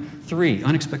 China. 3,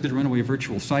 unexpected runaway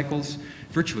virtuous cycles.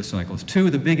 2,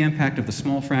 the big impact of the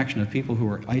small fraction of people who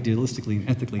are idealistically and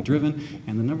ethically driven.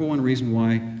 And the number 1 reason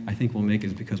why I think we'll make it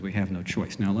is because we have no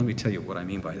choice. Now, let me tell you what I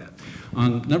mean by that.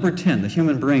 On number 10, the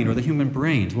human brain, or the human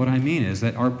brains, what I mean is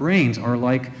that our brains are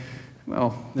like,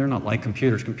 well, they're not like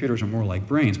computers. Computers are more like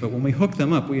brains. But when we hook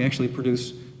them up, we actually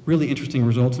produce really interesting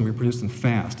results, and we produce them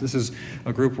fast. This is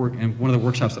a group work, and one of the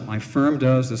workshops that my firm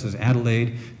does. This is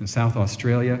Adelaide in South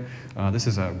Australia. This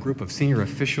is a group of senior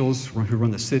officials who run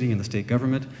the city and the state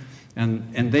government,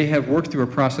 and they have worked through a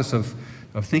process of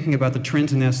of thinking about the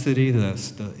trends in that city, the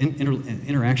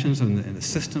interactions in the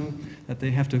system that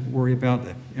they have to worry about,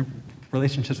 the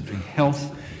relationships between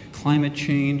health, climate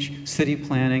change, city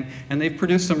planning, and they've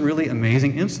produced some really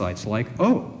amazing insights like,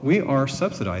 oh, we are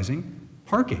subsidizing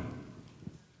parking.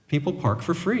 People park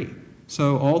for free.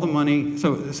 So all the money,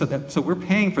 so we're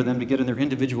paying for them to get in their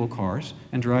individual cars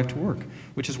and drive to work,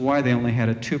 which is why they only had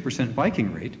a 2%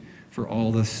 biking rate for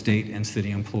all the state and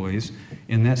city employees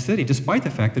in that city, despite the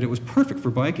fact that it was perfect for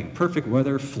biking, perfect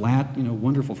weather, flat,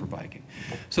 wonderful for biking.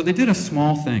 So they did a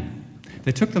small thing.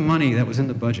 They took the money that was in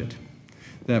the budget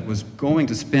that was going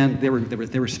to spend, they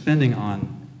were spending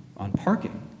on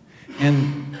parking,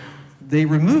 and they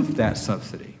removed that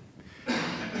subsidy.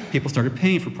 People started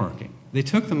paying for parking. They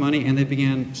took the money and they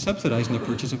began subsidizing the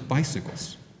purchase of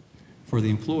bicycles for the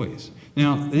employees.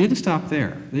 Now, they didn't stop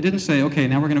there. They didn't say, okay,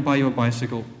 now we're going to buy you a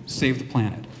bicycle, save the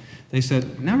planet. They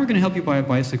said, now we're going to help you buy a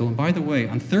bicycle, and by the way,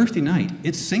 on Thursday night,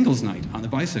 it's singles night on the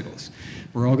bicycles.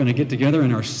 We're all going to get together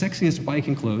in our sexiest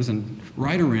biking clothes and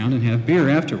ride around and have beer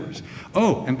afterwards.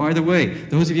 Oh, and by the way,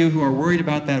 those of you who are worried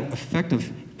about that effect of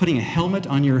putting a helmet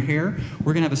on your hair,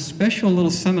 we're going to have a special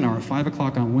little seminar at 5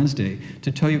 o'clock on Wednesday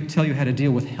to tell you how to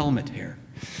deal with helmet hair.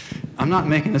 I'm not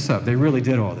making this up. They really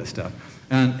did all this stuff.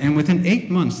 And within 8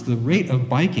 months, the rate of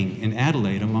biking in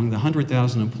Adelaide among the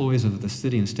 100,000 employees of the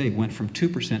city and state went from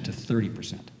 2% to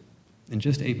 30% in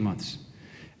just 8 months.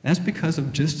 That's because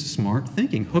of just smart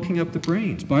thinking, hooking up the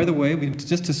brains. By the way, we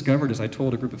just discovered, as I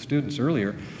told a group of students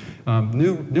earlier,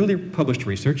 newly published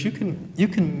research, you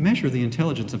can measure the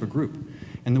intelligence of a group.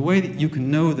 And the way that you can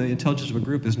know the intelligence of a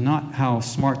group is not how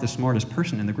smart the smartest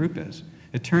person in the group is.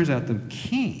 It turns out the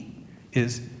key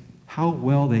is how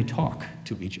well they talk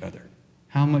to each other,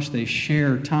 how much they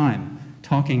share time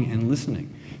talking and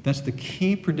listening. That's the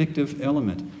key predictive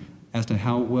element as to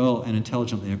how well and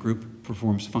intelligently a group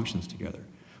functions together,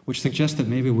 which suggests that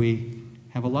maybe we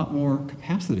have a lot more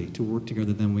capacity to work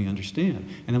together than we understand,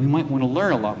 and then we might want to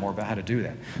learn a lot more about how to do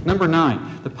that. Number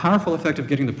 9, the powerful effect of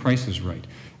getting the prices right.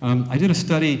 I did a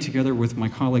study together with my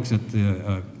colleagues at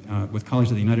with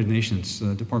colleagues at the United Nations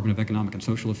Department of Economic and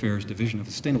Social Affairs Division of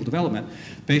Sustainable Development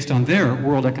based on their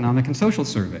World Economic and Social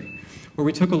Survey, where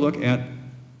we took a look at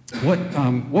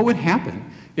what would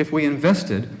happen if we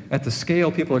invested at the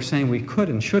scale people are saying we could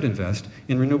and should invest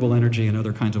in renewable energy and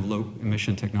other kinds of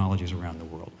low-emission technologies around the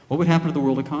world. What would happen to the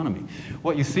world economy?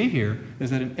 What you see here is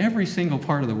that in every single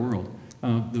part of the world,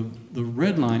 the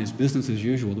red line is business as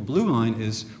usual. The blue line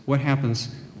is what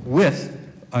happens with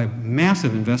a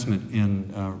massive investment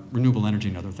in renewable energy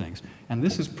and other things. And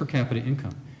this is per capita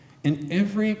income. In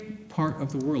every part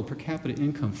of the world, per capita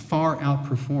income far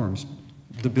outperforms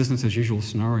the business as usual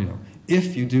scenario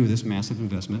if you do this massive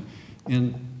investment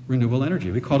in renewable energy.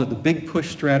 We called it the big push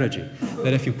strategy,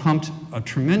 that if you pumped a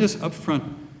tremendous upfront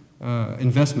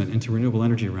investment into renewable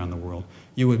energy around the world,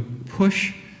 you would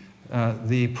push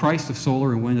the price of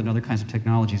solar and wind and other kinds of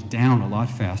technologies down a lot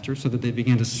faster so that they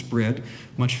began to spread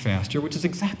much faster, which is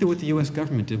exactly what the US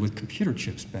government did with computer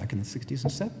chips back in the 60s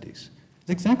and 70s. It's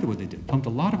exactly what they did. Pumped a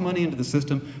lot of money into the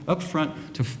system up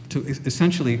front to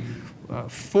essentially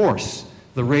force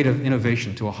the rate of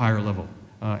innovation to a higher level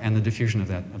and the diffusion of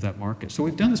that market. So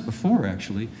we've done this before,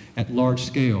 actually, at large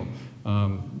scale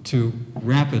to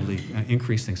rapidly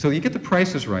increase things. So you get the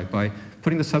prices right by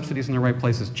putting the subsidies in the right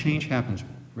places. Change happens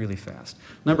really fast.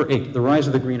 Number 8, the rise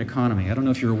of the green economy. I don't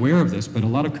know if you're aware of this, but a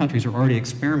lot of countries are already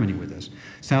experimenting with this.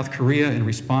 South Korea, in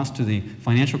response to the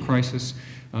financial crisis,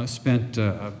 spent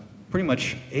pretty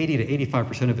much 80 to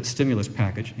 85% of its stimulus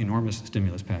package, enormous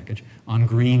stimulus package, on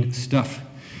green stuff.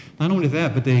 Not only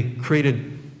that, but they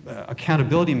created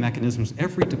accountability mechanisms.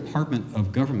 Every department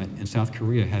of government in South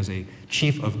Korea has a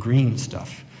chief of green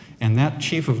stuff. And that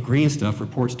chief of green stuff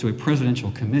reports to a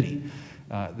presidential committee.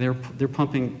 They're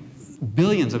pumping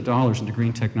billions of dollars into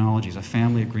green technologies, a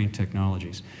family of green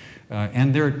technologies.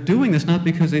 And they're doing this not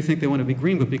because they think they want to be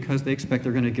green, but because they expect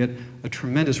they're going to get a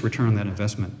tremendous return on that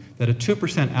investment. That a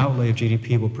 2% outlay of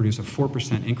GDP will produce a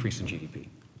 4% increase in GDP.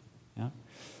 Yeah?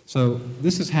 So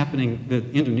this is happening.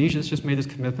 Indonesia's just made this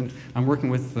commitment. I'm working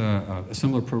with a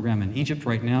similar program in Egypt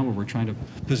right now where we're trying to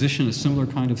position a similar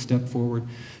kind of step forward.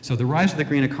 So the rise of the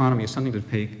green economy is something to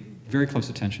pay very close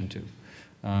attention to.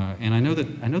 And I know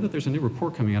that there's a new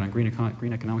report coming out on green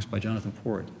economics by Jonathan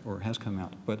Porritt, or has come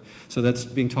out. So that's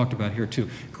being talked about here too.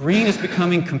 Green is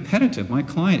becoming competitive. My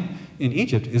client in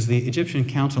Egypt is the Egyptian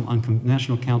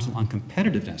National Council on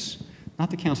Competitiveness,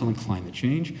 not the Council on Climate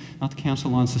Change, not the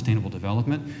Council on Sustainable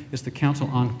Development. It's the Council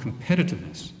on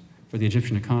Competitiveness for the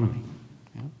Egyptian economy.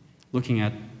 Yeah? Looking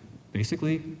at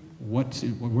Basically, what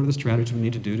are the strategies we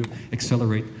need to do to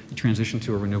accelerate the transition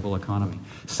to a renewable economy?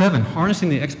 7, harnessing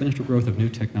the exponential growth of new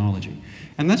technology.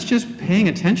 And that's just paying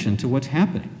attention to what's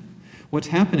happening. What's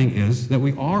happening is that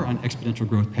we are on exponential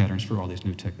growth patterns for all these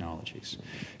new technologies.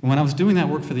 And when I was doing that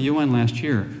work for the UN last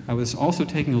year, I was also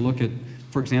taking a look at,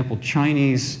 for example,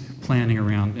 Chinese planning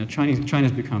around,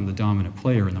 China's become the dominant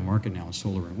player in the market now in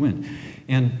solar and wind.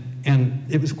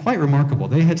 And it was quite remarkable.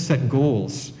 They had set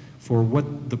goals for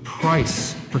what the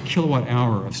price per kilowatt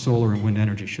hour of solar and wind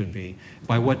energy should be,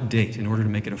 by what date, in order to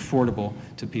make it affordable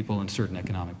to people in certain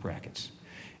economic brackets.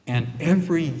 And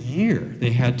every year they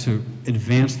had to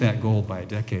advance that goal by a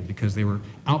decade because they were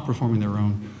outperforming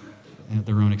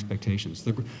their own expectations.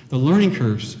 The learning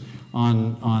curves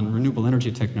on renewable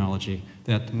energy technology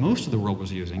that most of the world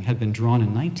was using had been drawn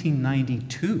in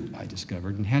 1992, I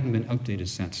discovered, and hadn't been updated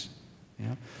since.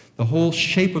 Yeah? The whole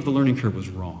shape of the learning curve was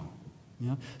wrong.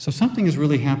 Yeah? So something is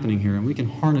really happening here, and we can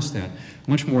harness that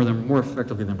much more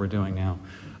effectively than we're doing now.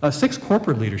 6,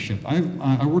 corporate leadership.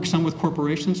 I work some with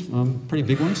corporations, pretty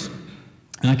big ones,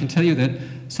 and I can tell you that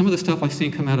some of the stuff I've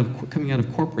seen coming out of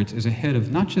corporates is ahead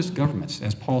of not just governments,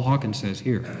 as Paul Hawken says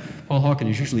here. Paul Hawken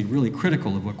is usually really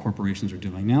critical of what corporations are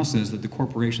doing. Now says that the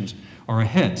corporations are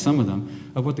ahead, some of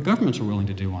them, of what the governments are willing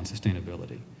to do on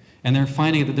sustainability. And they're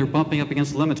finding that they're bumping up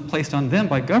against limits placed on them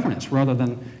by governance rather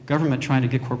than government trying to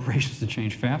get corporations to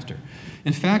change faster.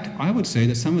 In fact, I would say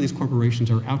that some of these corporations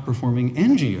are outperforming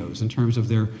NGOs in terms of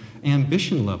their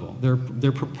ambition level.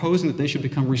 They're proposing that they should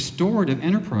become restorative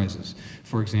enterprises,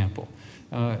 for example.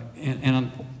 There's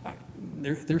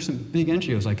some big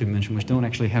NGOs I could mention which don't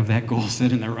actually have that goal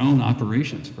set in their own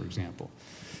operations, for example.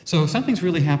 So something's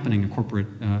really happening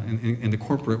in the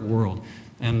corporate world.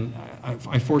 And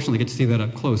I fortunately get to see that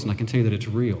up close, and I can tell you that it's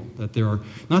real. That there are,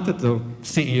 not that the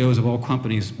CEOs of all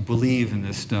companies believe in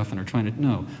this stuff and are trying to,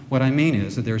 no. What I mean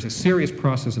is that there's a serious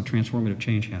process of transformative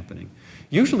change happening.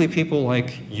 Usually people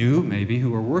like you, maybe,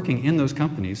 who are working in those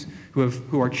companies,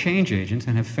 who are change agents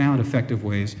and have found effective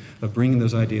ways of bringing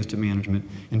those ideas to management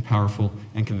in powerful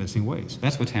and convincing ways.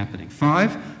 That's what's happening.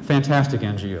 5, fantastic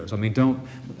NGOs. I mean,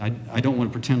 I don't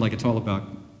want to pretend like it's all about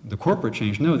the corporate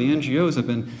change. No, the NGOs have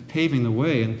been paving the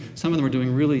way, and some of them are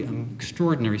doing really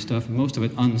extraordinary stuff, most of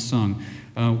it unsung.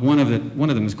 One of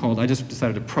them is called, I just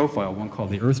decided to profile one called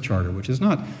the Earth Charter, which is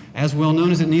not as well known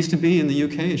as it needs to be in the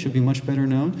UK. It should be much better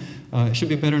known. It should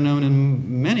be better known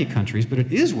in many countries, but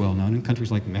it is well known in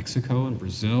countries like Mexico and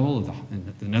Brazil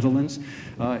and the Netherlands.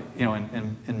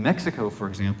 In Mexico, for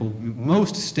example,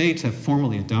 most states have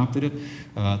formally adopted it.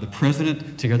 The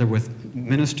president, together with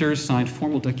ministers, signed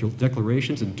formal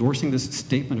declarations endorsing this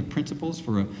statement of principles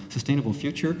for a sustainable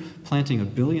future, planting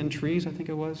 1 billion trees, I think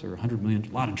it was, or 100 million,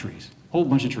 a lot of trees. Whole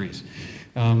bunch of trees,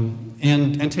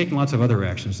 and taking lots of other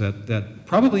actions that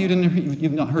probably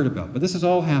you've not heard about. But this is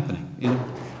all happening in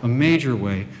a major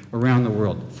way around the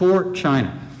world. For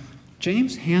China,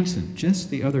 James Hansen, just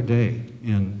the other day,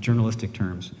 in journalistic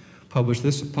terms, published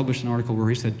an article where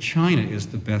he said China is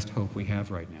the best hope we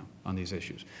have right now on these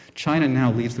issues. China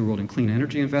now leads the world in clean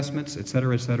energy investments, et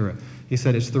cetera, et cetera. He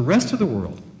said it's the rest of the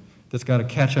world that's got to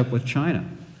catch up with China,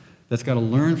 that's got to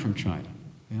learn from China.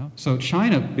 Yeah? So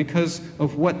China, because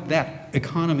of what that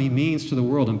economy means to the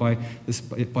world, and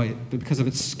because of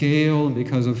its scale and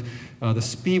because of the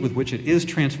speed with which it is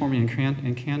transforming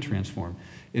and can transform,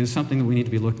 is something that we need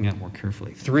to be looking at more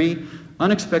carefully. 3,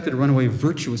 unexpected runaway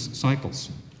virtuous cycles,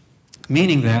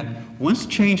 meaning that once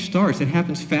change starts, it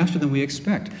happens faster than we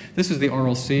expect. This is the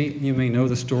RLC. You may know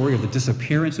the story of the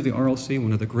disappearance of the RLC,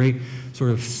 one of the great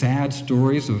sort of sad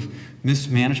stories of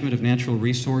mismanagement of natural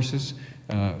resources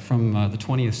from the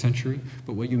 20th century.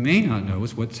 But what you may not know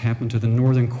is what's happened to the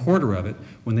northern quarter of it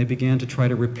when they began to try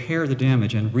to repair the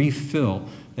damage and refill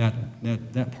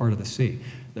that part of the sea.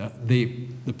 The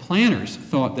planners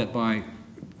thought that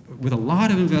with a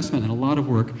lot of investment and a lot of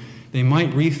work, they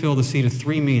might refill the sea to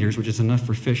 3 meters, which is enough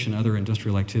for fish and other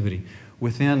industrial activity,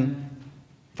 within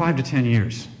 5 to 10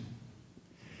 years.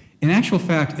 In actual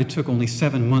fact, it took only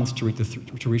 7 months to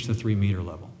reach the 3 meter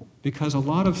level, because a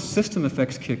lot of system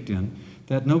effects kicked in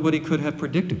that nobody could have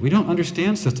predicted. We don't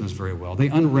understand systems very well. They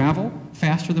unravel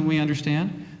faster than we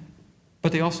understand,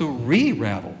 but they also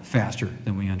re-ravel faster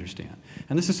than we understand.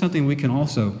 And this is something we can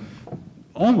also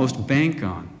almost bank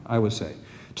on, I would say.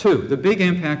 2, the big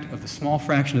impact of the small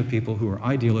fraction of people who are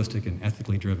idealistic and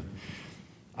ethically driven.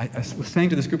 I was saying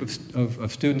to this group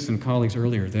of students and colleagues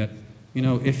earlier that,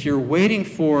 if you're waiting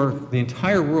for the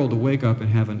entire world to wake up and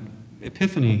have an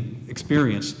epiphany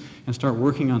experience and start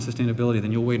working on sustainability,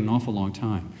 then you'll wait an awful long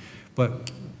time.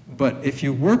 But if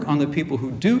you work on the people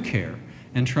who do care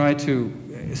and try to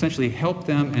essentially help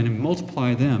them and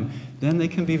multiply them, then they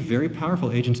can be very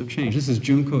powerful agents of change. This is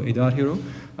Junko Edahiro,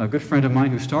 a good friend of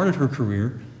mine who started her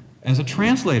career as a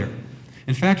translator.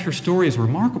 In fact, her story is a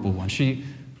remarkable one. She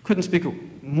couldn't speak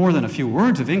more than a few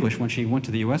words of English when she went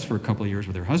to the US for a couple of years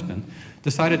with her husband,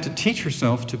 decided to teach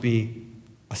herself to be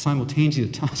a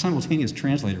simultaneous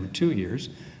translator for 2 years,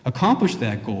 accomplished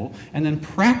that goal, and then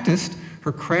practiced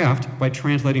her craft by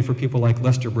translating for people like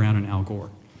Lester Brown and Al Gore.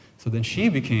 So then she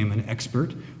became an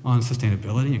expert on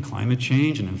sustainability and climate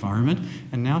change and environment,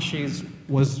 and now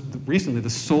was recently the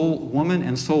sole woman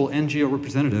and sole NGO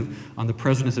representative on the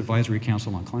President's Advisory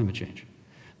Council on Climate Change.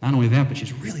 Not only that, but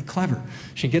she's really clever.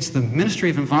 She gets the Ministry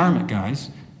of Environment guys,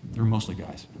 they're mostly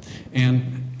guys,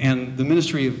 and the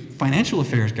Ministry of Financial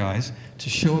Affairs guys to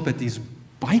show up at these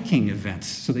biking events.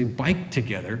 So they bike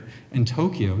together in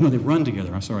Tokyo. No, they run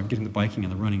together. I'm sorry, I'm getting the biking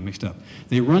and the running mixed up.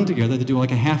 They run together, they do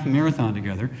like a half marathon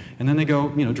together, and then they go,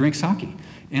 drink sake.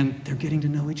 And they're getting to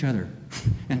know each other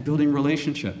and building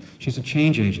relationship. She's a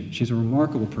change agent. She's a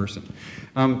remarkable person.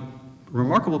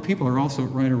 Remarkable people are also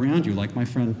right around you, like my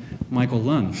friend Michael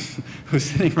Lunn, who's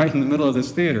sitting right in the middle of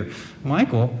this theater.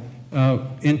 Michael,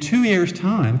 in 2 years'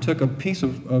 time, took a piece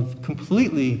of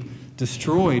completely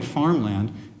destroyed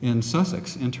farmland in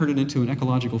Sussex and turned it into an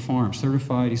ecological farm,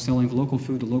 certified. He's selling local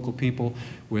food to local people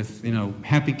with,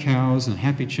 happy cows and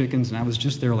happy chickens. And I was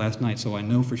just there last night, so I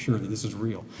know for sure that this is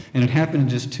real. And it happened in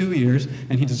just 2 years,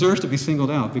 and he deserves to be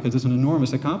singled out because it's an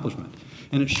enormous accomplishment.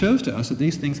 And it shows to us that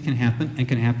these things can happen and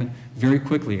can happen very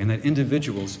quickly, and that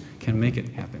individuals can make it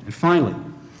happen. And finally,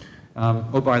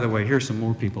 by the way, here's some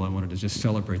more people I wanted to just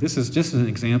celebrate. This is just an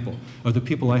example of the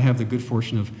people I have the good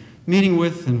fortune of meeting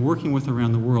with and working with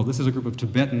around the world. This is a group of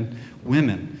Tibetan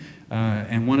women,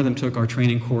 and one of them took our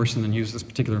training course and then used this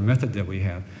particular method that we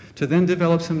have to then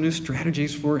develop some new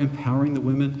strategies for empowering the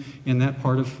women in that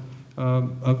part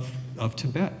of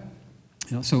Tibet.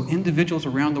 So individuals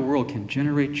around the world can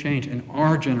generate change and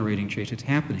are generating change. It's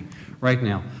happening right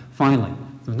now. Finally,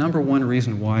 the number one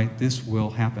reason why this will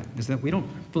happen is that we don't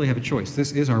really have a choice.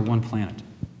 This is our one planet.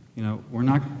 We're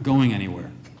not going anywhere.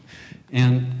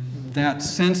 And that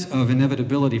sense of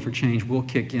inevitability for change will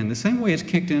kick in the same way it's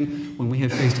kicked in when we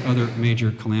have faced other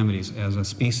major calamities as a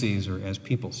species or as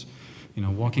peoples.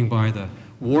 Walking by the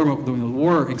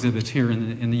war exhibits here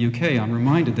in the UK, I'm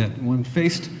reminded that when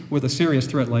faced with a serious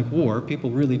threat like war,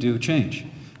 people really do change.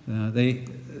 They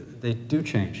do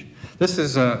change. This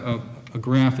is a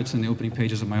graph. It's in the opening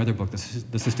pages of my other book, The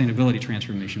Sustainability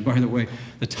Transformation. By the way,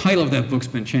 the title of that book's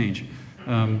been changed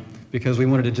because we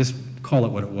wanted to just call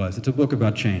it what it was. It's a book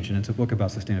about change, and it's a book about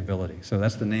sustainability. So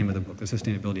that's the name of the book, The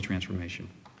Sustainability Transformation.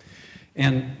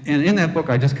 And in that book,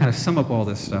 I just kind of sum up all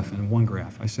this stuff in one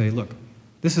graph. I say, look,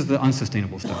 this is the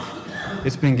unsustainable stuff.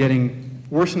 It's been getting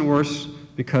worse and worse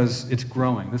because it's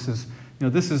growing. This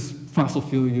is fossil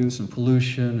fuel use and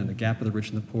pollution and the gap of the rich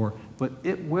and the poor, but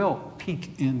it will peak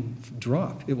and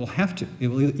drop. It will have to. It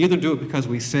will either do it because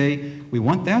we say we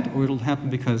want that, or it'll happen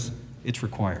because it's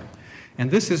required. And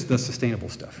this is the sustainable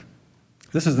stuff.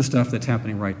 This is the stuff that's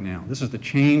happening right now. This is the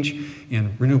change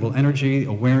in renewable energy,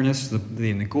 awareness,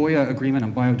 the Nagoya Agreement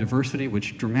on biodiversity,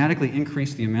 which dramatically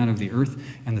increased the amount of the earth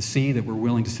and the sea that we're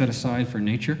willing to set aside for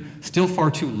nature. Still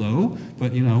far too low,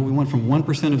 but we went from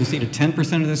 1% of the sea to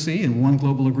 10% of the sea in one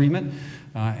global agreement,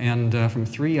 and from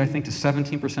 3, I think, to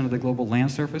 17% of the global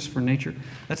land surface for nature.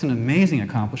 That's an amazing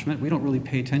accomplishment. We don't really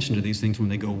pay attention to these things when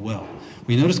they go well.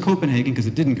 We notice Copenhagen because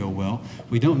it didn't go well.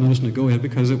 We don't notice Nagoya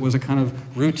because it was a kind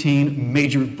of routine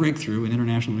major breakthrough in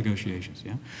international negotiations.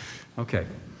 Yeah? Okay.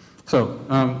 So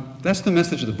that's the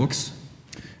message of the books.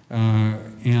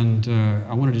 And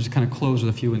I wanted to just kind of close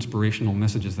with a few inspirational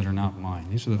messages that are not mine.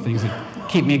 These are the things that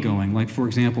keep me going. Like, for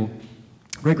example,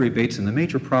 Gregory Bateson, the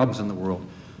major problems in the world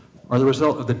are the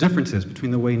result of the differences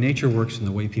between the way nature works and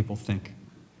the way people think.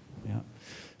 Yeah.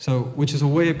 So, which is a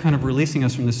way of kind of releasing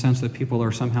us from the sense that people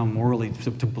are somehow morally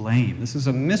to blame. This is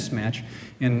a mismatch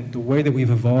in the way that we've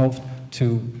evolved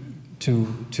to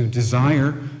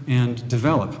desire and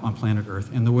develop on planet Earth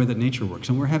and the way that nature works.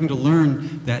 And we're having to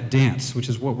learn that dance, which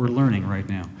is what we're learning right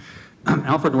now.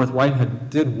 Alfred North Whitehead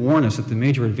did warn us that the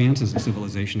major advances in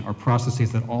civilization are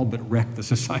processes that all but wreck the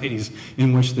societies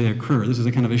in which they occur. This is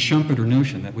a kind of a Schumpeter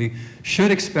notion that we should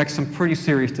expect some pretty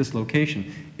serious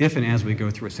dislocation if and as we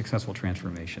go through a successful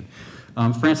transformation.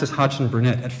 Francis Hodgson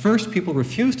Burnett, at first people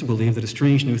refuse to believe that a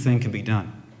strange new thing can be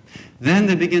done. Then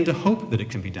they begin to hope that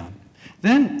it can be done.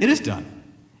 Then it is done.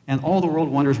 And all the world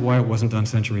wonders why it wasn't done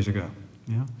centuries ago.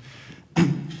 Yeah?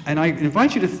 And I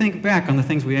invite you to think back on the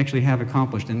things we actually have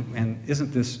accomplished, and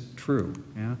isn't this true?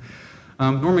 Yeah?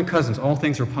 Norman Cousins, all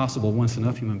things are possible once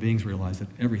enough human beings realize that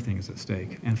everything is at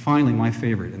stake. And finally, my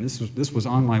favorite, and this was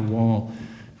on my wall,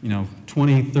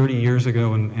 20, 30 years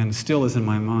ago, and still is in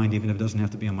my mind, even if it doesn't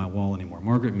have to be on my wall anymore.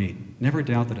 Margaret Mead, never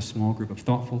doubt that a small group of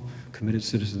thoughtful, committed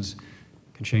citizens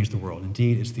can change the world.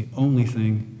 Indeed, it's the only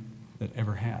thing that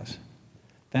ever has.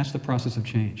 That's the process of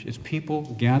change. It's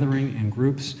people gathering in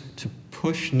groups to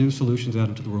push new solutions out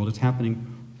into the world. It's happening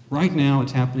right now.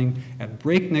 It's happening at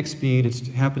breakneck speed. It's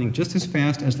happening just as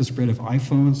fast as the spread of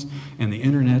iPhones and the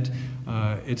internet.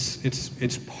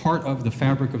 It's part of the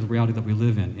fabric of the reality that we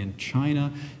live in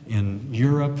China, in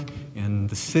Europe, in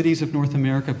the cities of North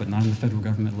America, but not in the federal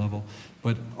government level.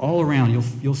 But all around,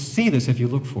 you'll see this if you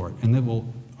look for it, and that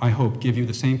will, I hope, give you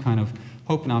the same kind of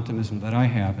hope and optimism that I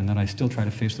have and that I still try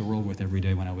to face the world with every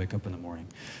day when I wake up in the morning.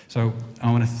 So I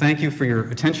want to thank you for your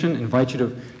attention, invite you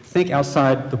to think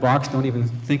outside the box. Don't even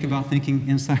think about thinking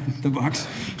inside the box.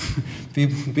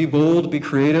 Be bold, be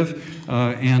creative,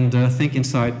 and think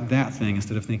inside that thing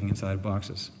instead of thinking inside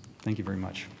boxes. Thank you very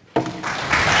much.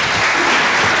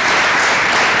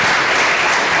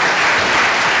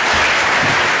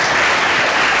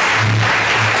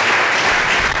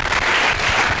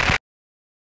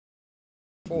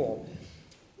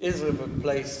 Is of a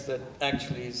place that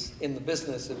actually is in the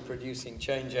business of producing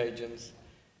change agents,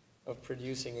 of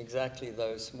producing exactly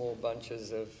those small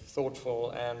bunches of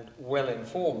thoughtful and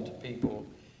well-informed people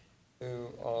who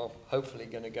are hopefully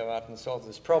going to go out and solve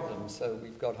this problem. So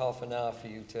we've got half an hour for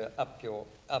you to up your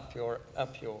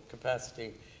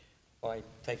capacity by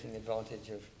taking advantage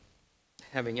of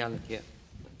having Alan here.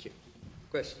 Thank you.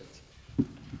 Questions?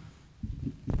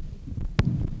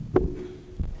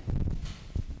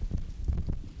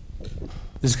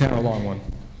 This is kind of a long one.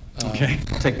 Okay,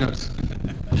 I'll take notes.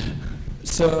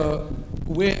 So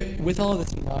with all of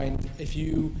this in mind, if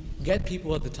you get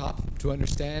people at the top to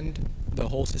understand the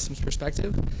whole system's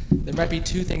perspective, there might be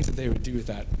two things that they would do with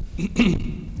that.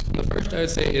 The first, I would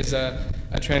say, is a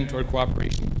trend toward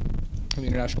cooperation on the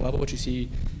international level, which you see,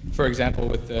 for example,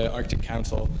 with the Arctic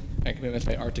Council and commitments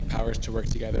by Arctic powers to work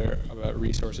together about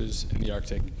resources in the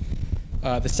Arctic.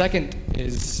 The second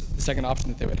option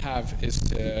that they would have is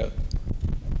to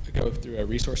go through a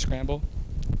resource scramble.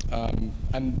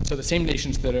 And so the same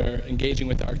nations that are engaging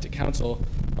with the Arctic Council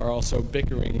are also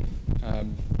bickering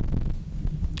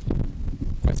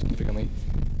quite significantly.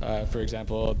 For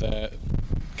example,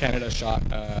 Canada shot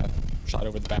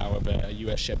over the bow of a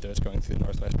U.S. ship that was going through the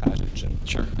Northwest Passage. And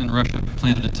sure, and Russia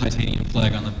planted a titanium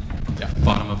flag on the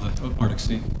bottom of the Arctic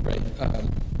Sea. Right.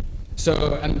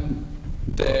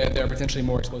 There are potentially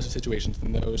more explosive situations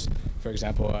than those. For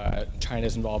example,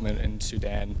 China's involvement in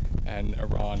Sudan and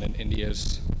Iran, and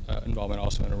India's involvement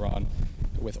also in Iran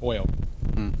with oil.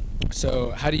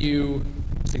 So how do you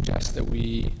suggest that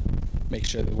we make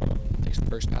sure the world takes the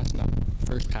first path,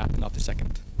 not the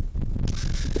second?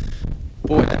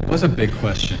 Boy, that was a big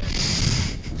question.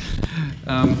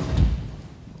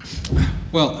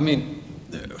 Well, I mean,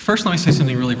 first let me say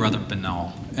something really rather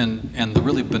banal. And the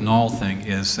really banal thing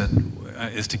is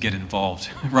to get involved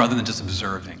rather than just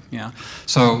observing. Yeah.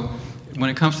 So when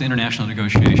it comes to international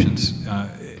negotiations,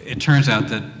 it turns out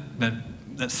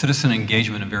that citizen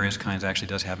engagement of various kinds actually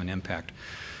does have an impact.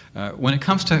 When it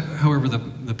comes to, however,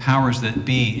 the powers that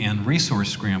be and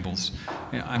resource scrambles,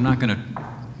 I'm not going to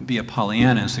be a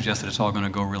Pollyanna and suggest that it's all going to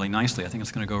go really nicely. I think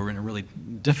it's going to go in a really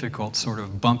difficult, sort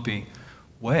of bumpy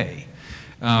way.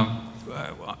 On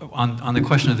the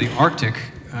question of the Arctic,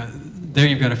 there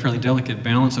you've got a fairly delicate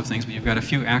balance of things, but you've got a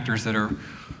few actors that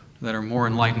are more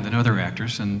enlightened than other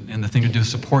actors, and the thing to do is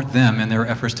support them in their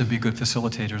efforts to be good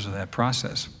facilitators of that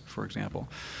process, for example.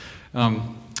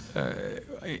 In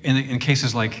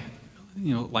cases like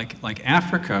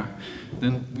Africa,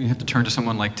 then we have to turn to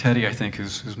someone like Teddy, I think,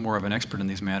 who's more of an expert in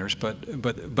these matters.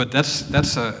 But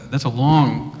that's a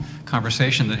long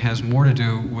conversation that has more to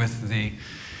do with the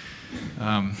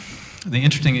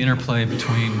interesting interplay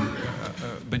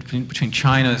between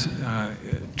China's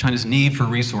need for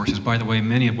resources, by the way,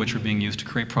 many of which are being used to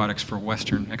create products for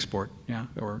Western export,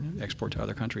 or export to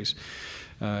other countries,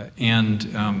 and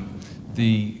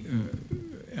the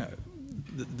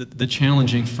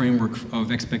challenging framework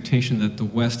of expectation that the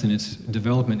West in its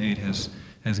development aid has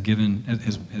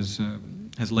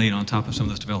laid on top of some of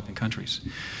those developing countries.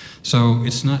 So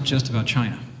it's not just about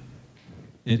China.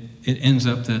 It ends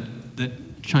up that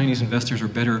Chinese investors are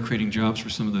better at creating jobs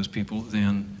for some of those people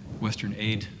than Western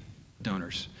aid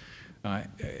donors.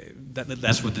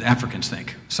 That's what the Africans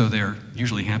think. So they're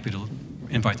usually happy to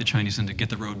invite the Chinese in to get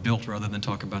the road built rather than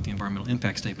talk about the environmental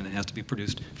impact statement that has to be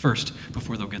produced first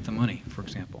before they'll get the money, for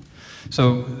example.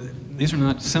 So these are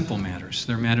not simple matters.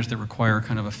 They're matters that require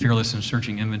kind of a fearless and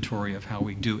searching inventory of how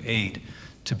we do aid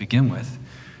to begin with,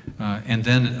 and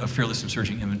then a fearless and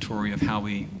searching inventory of how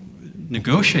we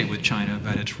negotiate with China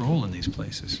about its role in these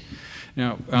places.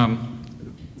 Now,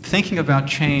 thinking about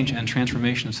change and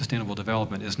transformation and sustainable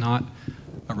development is not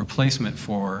a replacement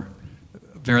for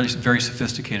very, very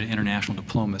sophisticated international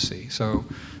diplomacy. So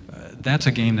that's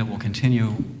a game that will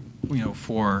continue,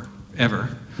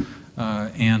 forever,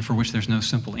 and for which there's no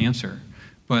simple answer.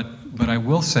 But I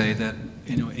will say that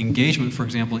engagement, for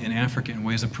example, in Africa in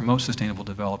ways that promote sustainable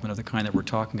development of the kind that we're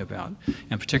talking about,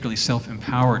 and particularly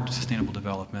self-empowered sustainable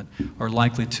development, are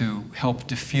likely to help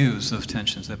diffuse those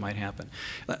tensions that might happen.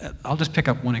 I'll just pick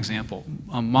up one example.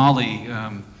 Mali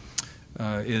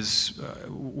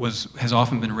has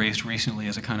often been raised recently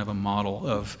as a kind of a model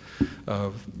of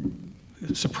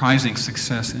surprising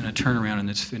success in a turnaround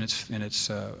in its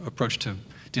approach to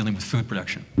dealing with food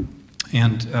production.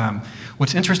 And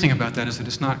what's interesting about that is that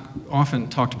it's not often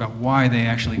talked about why they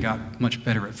actually got much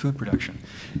better at food production.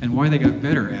 And why they got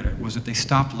better at it was that they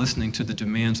stopped listening to the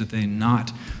demands that they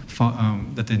not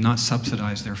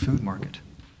subsidize their food market.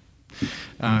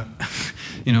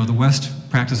 The West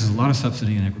practices a lot of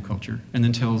subsidy in agriculture and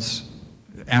then tells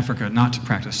Africa not to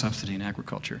practice subsidy in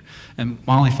agriculture. And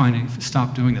Mali finally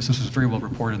stopped doing this. This was very well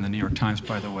reported in the New York Times,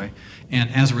 by the way, and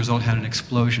as a result had an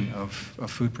explosion of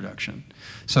food production.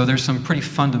 So there's some pretty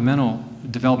fundamental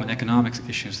development economics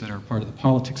issues that are part of the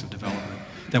politics of development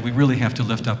that we really have to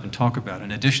lift up and talk about, in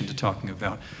addition to talking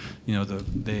about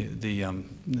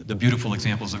the beautiful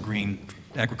examples of green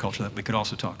agriculture that we could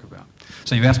also talk about.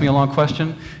 So you asked me a long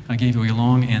question. I gave you a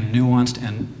long and nuanced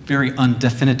and very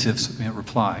undefinitive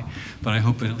reply, but I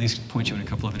hope it at least points you in a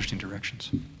couple of interesting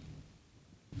directions.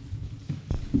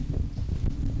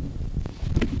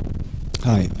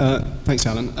 Hi, thanks,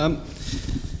 Alan.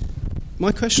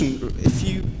 My question: if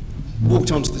you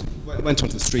went onto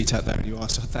the street out there and you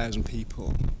asked 1,000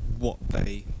 people what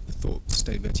they thought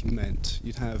sustainability meant,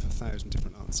 you'd have 1,000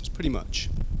 different answers, pretty much.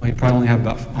 Well, you'd probably only have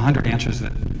about 100 answers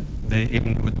that they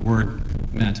even knew what the word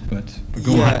meant, but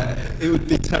go on. Yeah, it would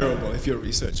be terrible if you're a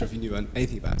researcher, if you knew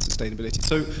anything about sustainability.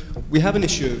 So we have an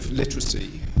issue of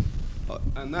literacy,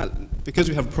 and that, because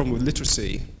we have a problem with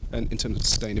literacy and in terms of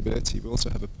sustainability, we also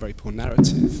have a very poor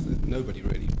narrative that nobody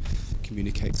really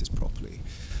communicates this properly.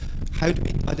 How do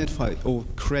we identify or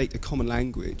create a common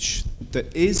language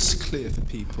that is clear for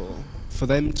people, for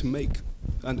them to make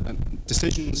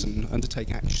decisions and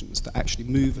undertake actions that actually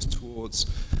move us towards,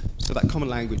 so that common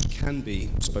language can be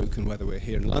spoken whether we're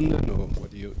here in London or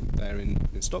whether you're there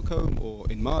in Stockholm or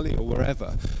in Mali or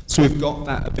wherever. So we've got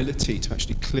that ability to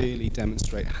actually clearly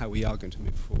demonstrate how we are going to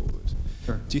move forward.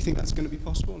 Sure. Do you think that's going to be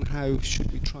possible, and how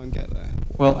should we try and get there?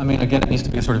 Well, I mean, again, it needs to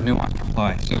be a sort of nuanced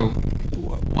reply. So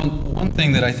one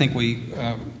thing that I think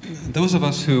those of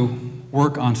us who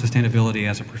work on sustainability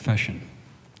as a profession,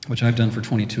 which I've done for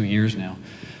 22 years now,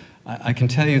 I can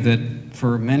tell you that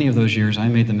for many of those years I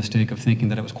made the mistake of thinking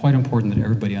that it was quite important that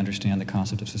everybody understand the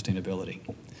concept of sustainability.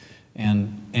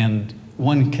 And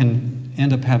one can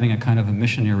end up having a kind of a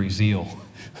missionary zeal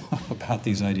about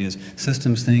these ideas.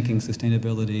 Systems thinking,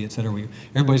 sustainability, et cetera.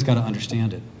 Everybody's got to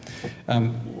understand it.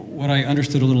 What I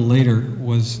understood a little later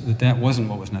was that wasn't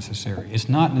what was necessary. It's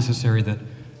not necessary that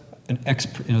that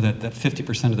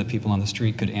 50% of the people on the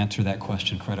street could answer that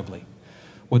question credibly.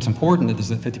 What's important is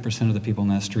that 50% of the people on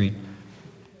that street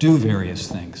do various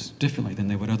things differently than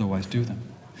they would otherwise do them.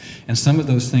 And some of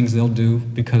those things they'll do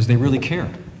because they really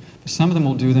care. Some of them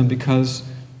will do them because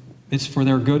it's for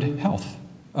their good health.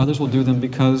 Others will do them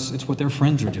because it's what their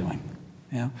friends are doing.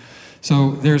 Yeah.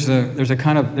 So there's a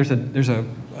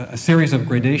series of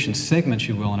gradations, segments,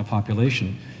 you will, in a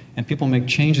population, and people make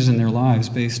changes in their lives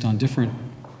based on different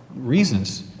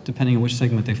reasons, depending on which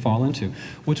segment they fall into.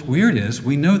 What's weird is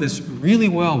we know this really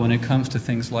well when it comes to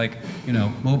things like,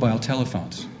 mobile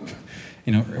telephones,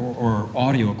 or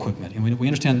audio equipment. And we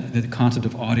understand the concept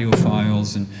of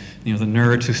audiophiles and, the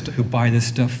nerds who buy this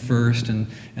stuff first, and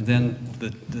then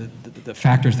the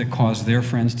factors that cause their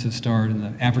friends to start, and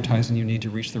the advertising you need to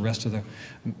reach the rest of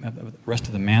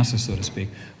the masses, so to speak.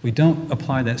 We don't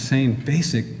apply that same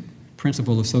basic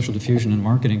principle of social diffusion and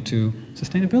marketing to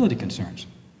sustainability concerns.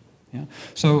 Yeah?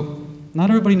 So not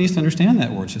everybody needs to understand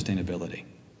that word sustainability.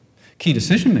 Key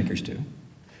decision makers do,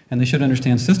 and they should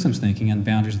understand systems thinking and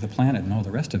boundaries of the planet and all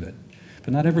the rest of it.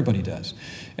 But not everybody does.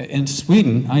 In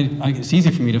Sweden, it's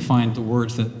easy for me to find the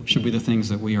words that should be the things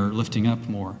that we are lifting up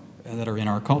more, that are in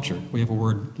our culture. We have a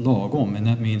word lagom, and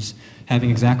that means having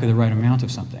exactly the right amount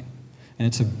of something. And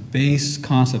it's a base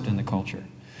concept in the culture.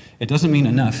 It doesn't mean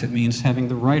enough, it means having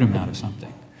the right amount of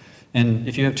something. And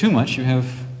if you have too much, you have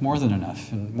more than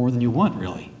enough, and more than you want,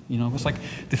 really. You know, it's like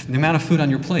the amount of food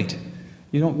on your plate.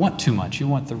 You don't want too much, you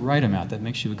want the right amount that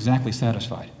makes you exactly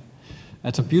satisfied.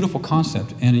 That's a beautiful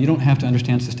concept, and you don't have to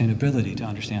understand sustainability to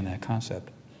understand that concept.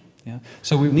 Yeah?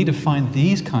 So we need to find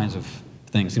these kinds of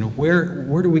things. You know,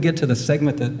 where do we get to the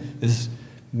segment that is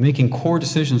making core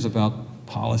decisions about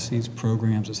policies,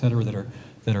 programs, et cetera,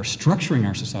 that are structuring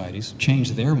our societies,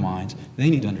 change their minds? They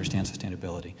need to understand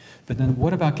sustainability. But then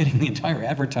what about getting the entire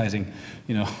advertising,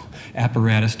 you know,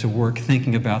 apparatus to work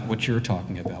thinking about what you're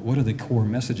talking about? What are the core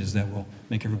messages that will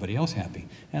make everybody else happy?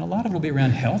 And a lot of it will be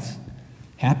around health,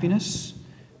 happiness,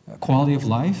 quality of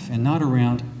life, and not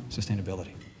around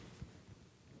sustainability.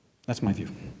 That's my view.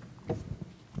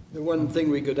 The one thing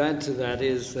we could add to that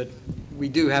is that we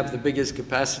do have the biggest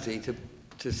capacity to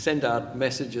send out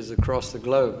messages across the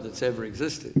globe that's ever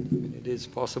existed. I mean, it is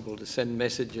possible to send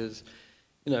messages.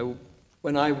 You know,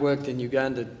 when I worked in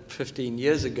Uganda 15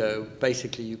 years ago,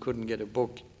 basically you couldn't get a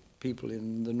book. People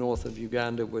in the north of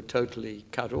Uganda were totally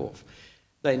cut off.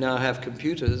 They now have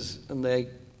computers and they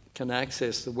can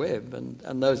access the web,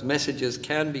 and those messages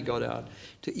can be got out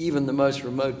to even the most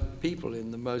remote people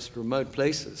in the most remote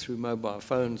places through mobile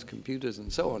phones, computers,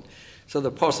 and so on. So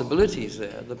the possibility is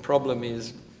there. The problem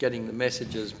is getting the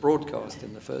messages broadcast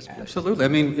in the first place. Absolutely. I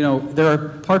mean, you know, there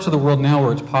are parts of the world now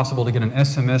where it's possible to get an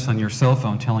SMS on your cell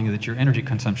phone telling you that your energy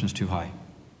consumption is too high,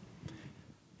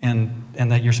 and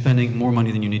that you're spending more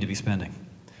money than you need to be spending.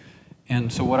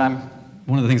 And so one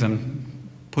of the things I'm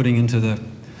putting into the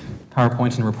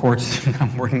PowerPoints and reports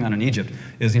I'm working on in Egypt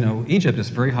is, you know, Egypt is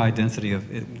very high density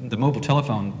the mobile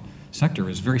telephone sector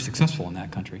is very successful in that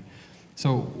country.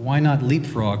 So why not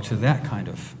leapfrog to that kind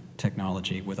of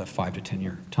technology with a 5 to 10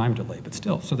 year time delay, but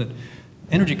still, so that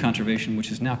energy conservation, which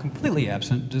is now completely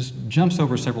absent, just jumps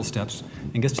over several steps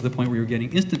and gets to the point where you're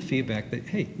getting instant feedback that,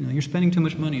 hey, you know, you're spending too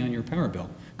much money on your power bill.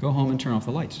 Go home and turn off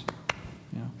the lights.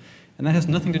 You know? And that has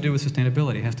nothing to do with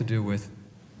sustainability. It has to do with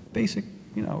basic,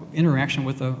 you know, interaction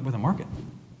with a market.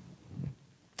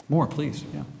 More, please.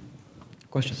 Yeah.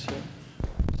 Questions?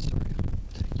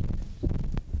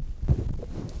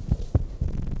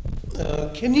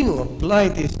 Can you apply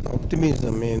this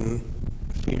optimism in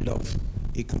field of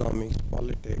economics,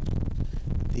 politics?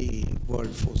 The world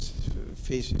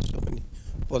faces so many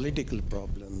political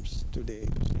problems today.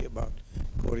 You see about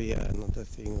Korea, another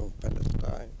thing of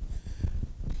Palestine.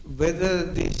 Whether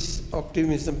this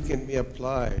optimism can be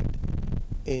applied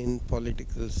in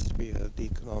political sphere, the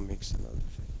economics and other things.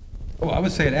 Oh, I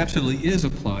would say it absolutely is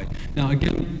applied. Now,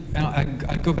 again,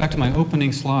 I go back to my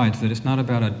opening slides that it's not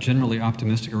about a generally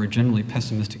optimistic or a generally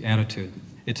pessimistic attitude.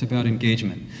 It's about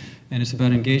engagement. And it's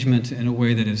about engagement in a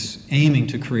way that is aiming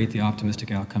to create the optimistic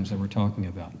outcomes that we're talking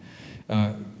about.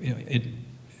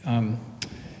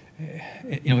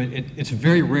 It's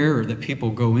very rare that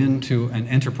people go into an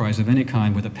enterprise of any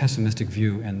kind with a pessimistic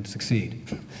view and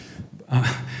succeed.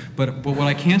 But what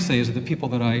I can say is that the people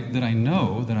that I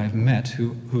know, that I've met,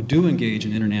 who do engage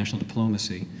in international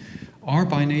diplomacy, are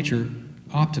by nature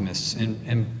optimists,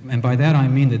 and by that I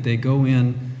mean that they go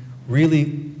in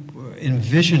really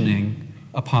envisioning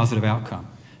a positive outcome.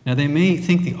 Now they may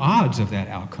think the odds of that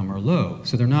outcome are low,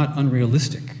 so they're not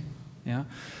unrealistic, yeah.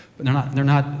 But they're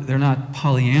not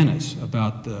Pollyannas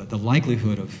about the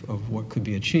likelihood of what could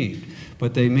be achieved,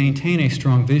 but they maintain a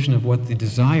strong vision of what the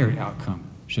desired outcome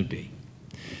should be.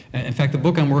 In fact, the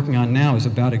book I'm working on now is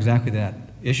about exactly that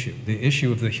issue, the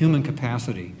issue of the human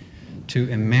capacity to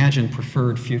imagine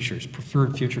preferred futures,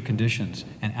 preferred future conditions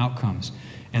and outcomes,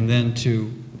 and then to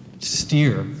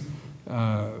steer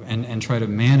and try to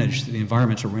manage the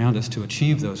environments around us to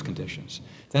achieve those conditions.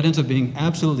 That ends up being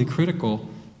absolutely critical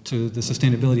to the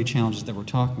sustainability challenges that we're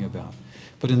talking about.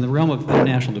 But in the realm of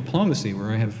international diplomacy,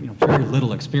 where I have very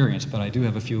little experience, but I do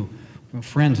have a few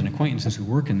friends and acquaintances who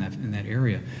work in that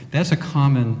area, that's a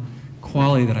common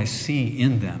quality that I see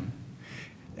in them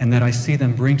and that I see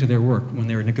them bring to their work when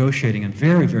they're negotiating in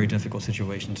very, very difficult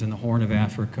situations in the Horn of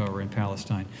Africa or in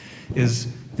Palestine,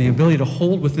 is the ability to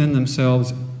hold within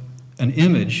themselves an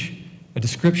image, a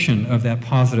description of that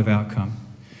positive outcome,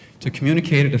 to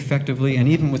communicate it effectively and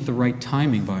even with the right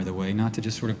timing, by the way, not to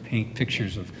just sort of paint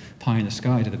pictures of pie in the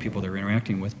sky to the people they're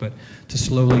interacting with, but to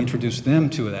slowly introduce them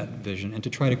to that vision and to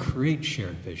try to create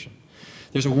shared vision.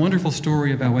 There's a wonderful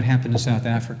story about what happened in South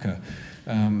Africa.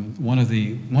 One of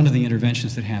the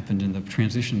interventions that happened in the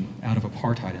transition out of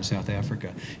apartheid in South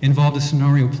Africa involved a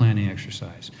scenario planning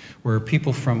exercise where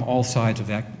people from all sides of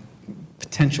that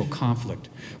potential conflict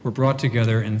were brought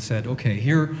together and said, okay,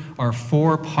 here are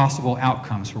 4 possible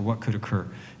outcomes for what could occur.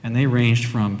 And they ranged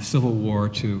from civil war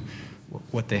to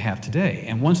what they have today.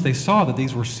 And once they saw that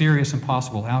these were serious and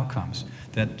possible outcomes,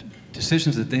 that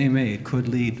decisions that they made could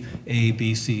lead A,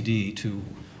 B, C, D to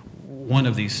one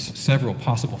of these several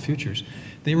possible futures,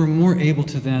 they were more able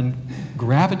to then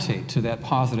gravitate to that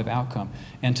positive outcome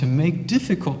and to make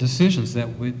difficult decisions that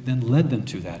then led them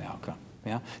to that outcome.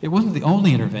 Yeah? It wasn't the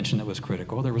only intervention that was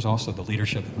critical. There was also the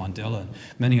leadership of Mandela and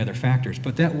many other factors.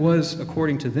 But that was,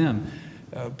 according to them,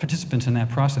 participants in that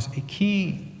process, a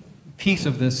key piece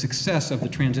of the success of the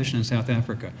transition in South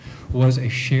Africa was a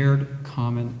shared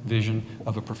common vision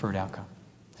of a preferred outcome.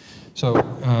 So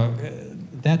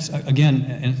that's, again,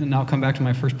 and I'll come back to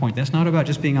my first point, that's not about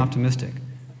just being optimistic.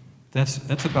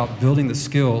 That's about building the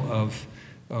skill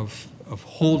of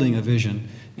holding a vision.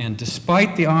 And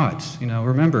despite the odds,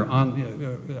 remember,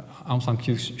 Aung San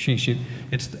Suu Kyi,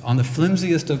 it's on the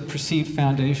flimsiest of perceived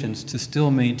foundations to still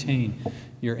maintain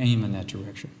your aim in that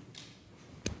direction.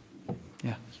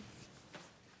 Yeah.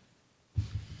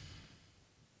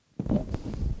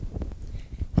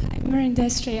 Hi, Maureen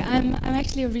Destry. I'm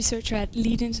actually a researcher at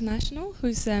Lead International,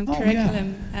 whose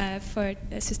curriculum for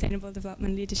sustainable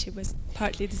development leadership was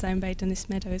partly designed by Dennis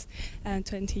Meadows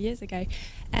 20 years ago.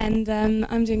 And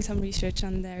I'm doing some research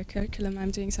on their curriculum.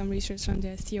 I'm doing some research on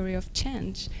their theory of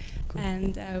change. Cool.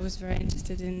 And I was very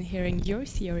interested in hearing your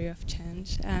theory of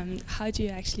change. How do you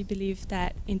actually believe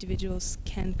that individuals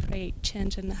can create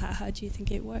change, and how do you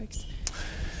think it works?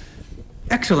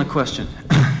 Excellent question.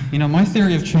 My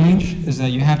theory of change is that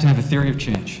you have to have a theory of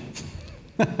change.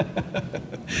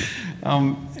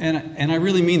 And I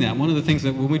really mean that. One of the things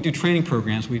that when we do training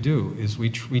programs we do is we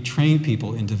train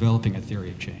people in developing a theory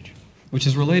of change, which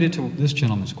is related to this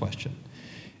gentleman's question.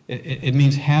 It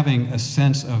means having a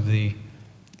sense of the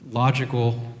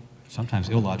logical, sometimes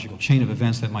illogical, chain of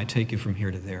events that might take you from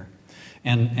here to there.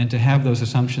 And to have those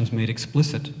assumptions made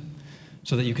explicit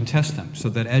so that you can test them, so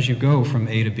that as you go from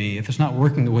A to B, if it's not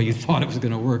working the way you thought it was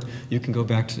going to work, you can go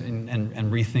back to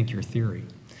and rethink your theory.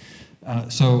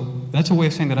 So that's a way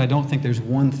of saying that I don't think there's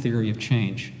one theory of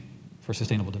change for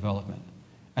sustainable development.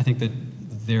 I think that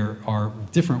there are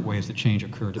different ways that change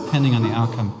occur depending on the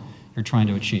outcome you're trying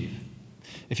to achieve.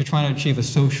 If you're trying to achieve a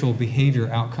social behavior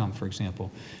outcome, for example,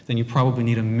 then you probably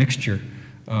need a mixture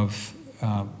of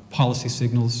policy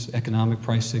signals, economic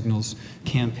price signals,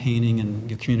 campaigning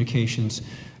and communications.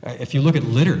 If you look at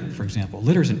litter, for example,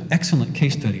 litter is an excellent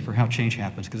case study for how change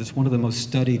happens because it's one of the most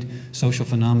studied social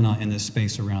phenomena in this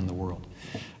space around the world.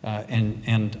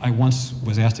 And I once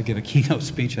was asked to give a keynote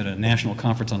speech at a national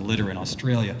conference on litter in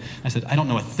Australia. I said, I don't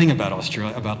know a thing about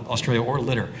Australia or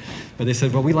litter. But they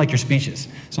said, well, we like your speeches.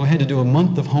 So I had to do a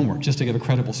month of homework just to give a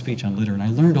credible speech on litter, and I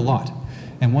learned a lot.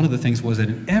 And one of the things was that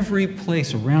in every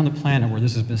place around the planet where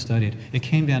this has been studied, it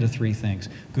came down to 3 things: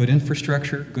 good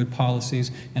infrastructure, good policies,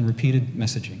 and repeated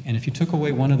messaging. And if you took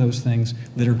away one of those things,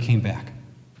 litter came back.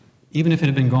 Even if it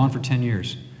had been gone for 10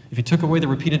 years. If you took away the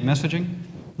repeated messaging,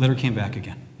 litter came back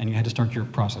again, and you had to start your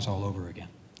process all over again.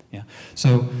 Yeah.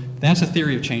 So that's a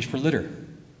theory of change for litter.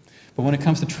 But when it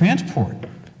comes to transport,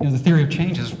 the theory of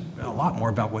change is a lot more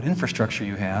about what infrastructure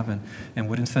you have and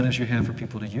what incentives you have for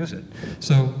people to use it.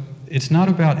 So it's not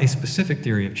about a specific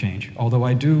theory of change, although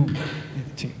I do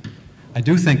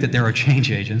think that there are change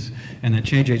agents, and that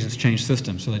change agents change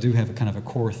systems. So I do have a kind of a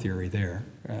core theory there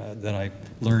that I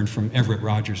learned from Everett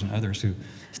Rogers and others who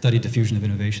studied diffusion of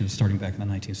innovation starting back in the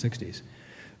 1960s.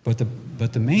 But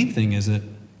the main thing is that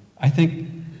I think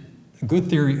good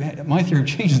theory, my theory of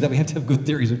change is that we have to have good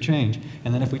theories of change,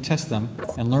 and then if we test them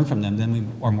and learn from them, then we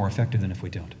are more effective than if we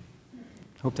don't.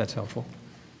 Hope that's helpful.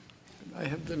 I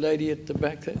have the lady at the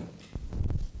back there.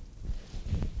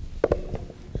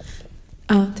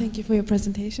 Thank you for your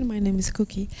presentation. My name is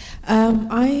Cookie.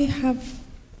 I have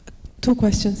 2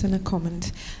 questions and a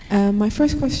comment. My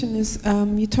first question is,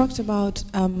 you talked about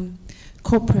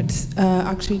corporates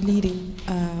actually leading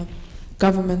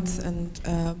governments and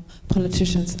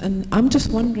politicians, and I'm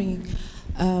just wondering,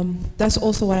 that's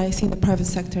also what I see in the private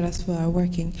sector as well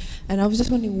working, and I was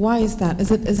just wondering, why is that?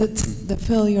 Is it the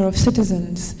failure of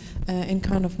citizens in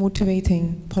kind of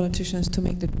motivating politicians to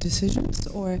make the decisions,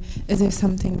 or is there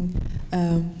something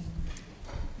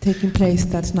taking place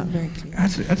that's not very clear?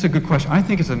 That's a good question. I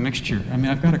think it's a mixture. I mean,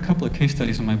 I've got a couple of case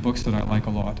studies in my books that I like a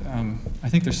lot. I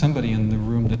think there's somebody in the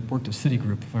room that worked at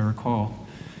Citigroup, if I recall.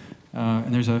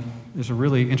 And there's a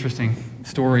really interesting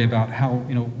story about how,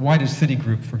 why did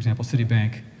Citigroup, for example,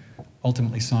 Citibank,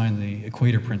 ultimately sign the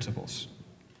Equator Principles,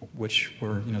 which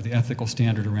were, the ethical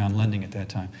standard around lending at that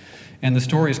time. And the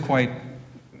story is quite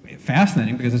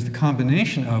fascinating because it's the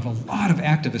combination of a lot of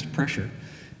activist pressure.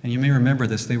 And you may remember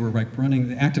this, they were like running,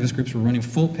 the activist groups were running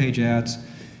full-page ads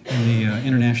in the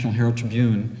International Herald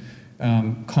Tribune,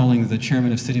 calling the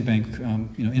chairman of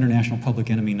Citibank, international public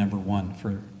enemy #1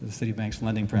 for the Citibank's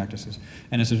lending practices.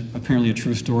 And it's apparently a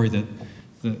true story that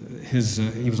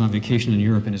he was on vacation in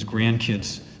Europe and his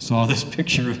grandkids saw this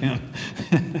picture of him.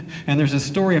 And there's a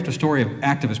story after story of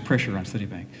activist pressure on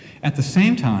Citibank. At the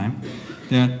same time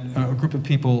that a group of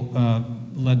people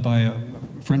led by a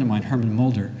friend of mine, Herman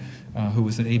Mulder, who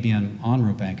was at ABN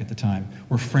AMRO Bank at the time,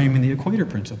 were framing the Equator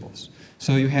Principles.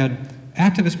 So you had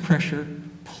activist pressure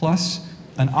plus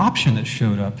an option that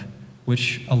showed up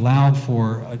which allowed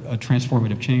for a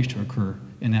transformative change to occur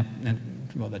in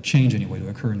that change anyway to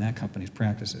occur in that company's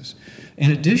practices.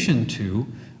 In addition to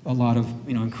a lot of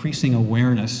increasing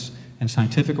awareness and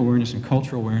scientific awareness and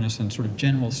cultural awareness and sort of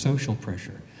general social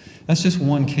pressure. That's just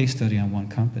one case study on one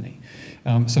company.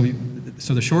 So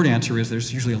the short answer is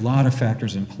there's usually a lot of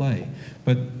factors in play.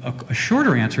 But a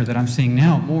shorter answer that I'm seeing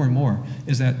now more and more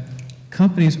is that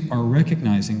companies are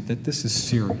recognizing that this is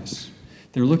serious.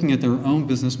 They're looking at their own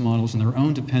business models and their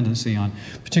own dependency on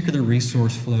particular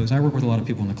resource flows. I work with a lot of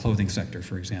people in the clothing sector,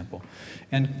 for example.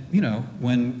 And,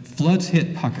 when floods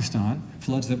hit Pakistan,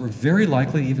 floods that were very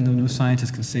likely, even though no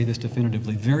scientists can say this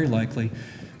definitively, very likely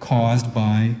caused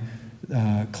by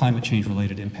climate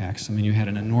change-related impacts. I mean, you had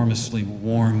an enormously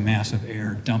warm mass of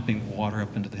air dumping water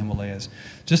up into the Himalayas,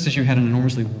 just as you had an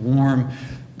enormously warm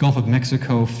Gulf of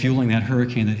Mexico fueling that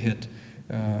hurricane that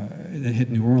hit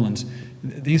New Orleans.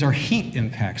 These are heat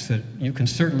impacts that you can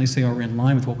certainly say are in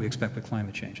line with what we expect with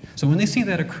climate change. So when they see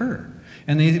that occur,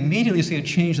 and they immediately see a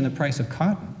change in the price of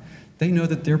cotton, they know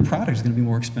that their product is going to be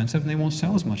more expensive and they won't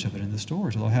sell as much of it in the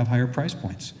stores, or they'll have higher price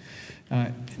points.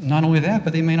 Not only that,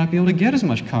 but they may not be able to get as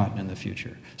much cotton in the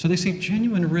future. So they see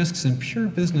genuine risks in pure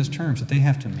business terms that they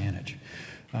have to manage.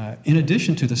 In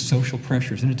addition to the social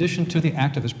pressures, in addition to the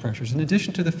activist pressures, in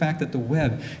addition to the fact that the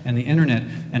web and the internet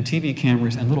and TV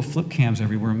cameras and little flip cams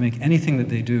everywhere make anything that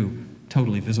they do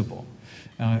totally visible.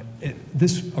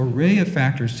 This array of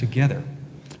factors together,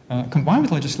 combined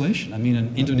with legislation. I mean,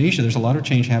 in Indonesia, there's a lot of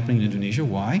change happening in Indonesia.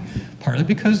 Why? Partly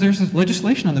because there's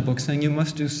legislation on the books saying you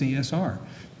must do CSR.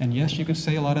 And yes, you could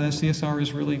say a lot of that CSR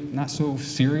is really not so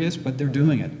serious, but they're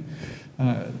doing it.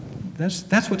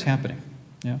 That's what's happening.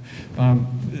 Yeah.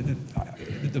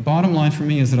 The bottom line for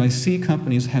me is that I see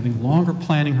companies having longer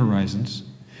planning horizons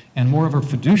and more of a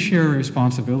fiduciary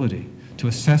responsibility to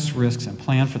assess risks and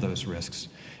plan for those risks,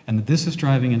 and that this is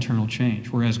driving internal change,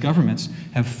 whereas governments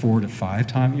have 4 to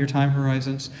 5 year time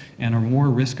horizons and are more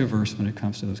risk averse when it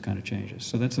comes to those kind of changes.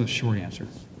 So that's a short answer.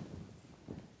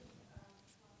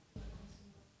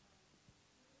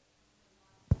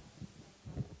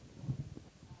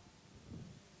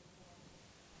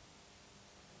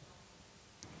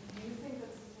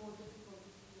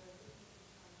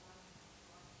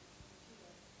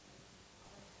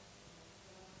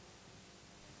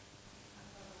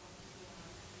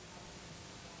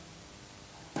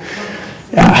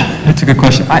 That's a good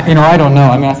question. I don't know.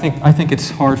 I mean, I think it's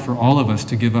hard for all of us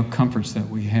to give up comforts that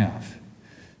we have,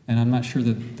 and I'm not sure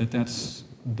that that's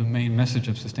the main message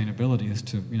of sustainability is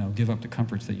to give up the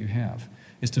comforts that you have,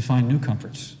 is to find new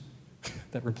comforts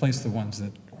that replace the ones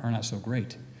that are not so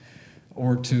great,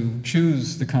 or to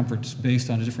choose the comforts based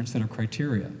on a different set of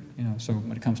criteria. So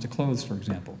when it comes to clothes, for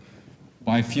example,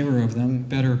 buy fewer of them,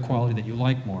 better quality that you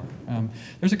like more.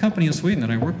 There's a company in Sweden that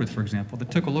I work with, for example,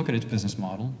 that took a look at its business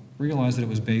model, realized that it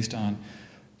was based on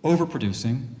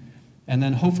overproducing, and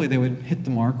then hopefully they would hit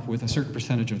the mark with a certain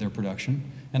percentage of their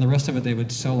production, and the rest of it they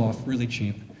would sell off really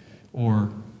cheap or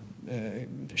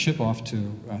ship off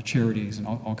to charities and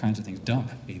all kinds of things,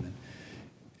 dump even.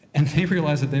 And they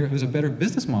realized that it was a better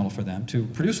business model for them to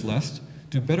produce less,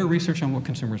 do better research on what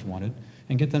consumers wanted,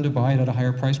 and get them to buy it at a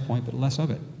higher price point, but less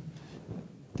of it.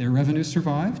 Their revenues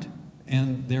survived,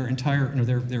 and their entire,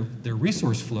 their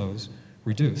resource flows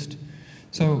reduced.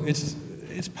 So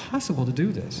it's possible to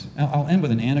do this. I'll end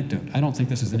with an anecdote. I don't think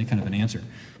this is any kind of an answer,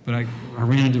 but I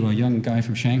ran into a young guy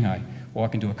from Shanghai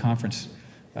walking to a conference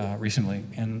recently,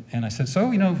 and I said,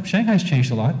 so, Shanghai's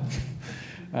changed a lot.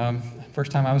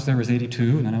 First time I was there was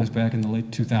 '82, and then I was back in the late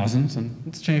 2000s, and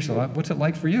it's changed a lot. What's it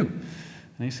like for you?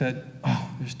 And he said, oh,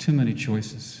 there's too many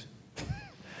choices.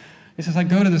 He says, I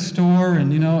go to the store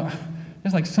and,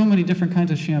 there's like so many different kinds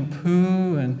of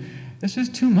shampoo and it's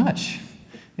just too much.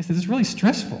 He says, it's really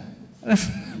stressful.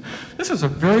 This is a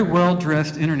very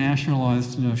well-dressed,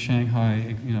 internationalized,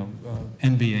 Shanghai,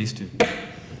 MBA student.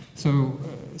 So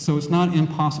it's not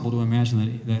impossible to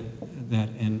imagine that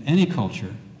in any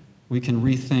culture we can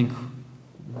rethink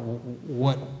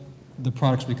what the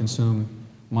products we consume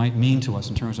might mean to us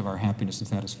in terms of our happiness and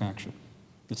satisfaction.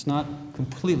 It's not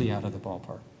completely out of the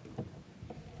ballpark.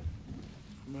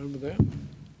 Over there.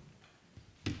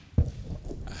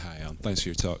 Hi, thanks for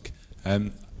your talk.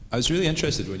 I was really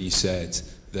interested when you said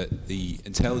that the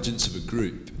intelligence of a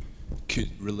group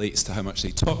relates to how much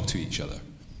they talk to each other.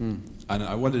 And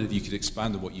I wondered if you could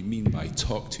expand on what you mean by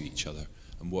talk to each other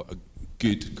and what a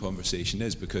good conversation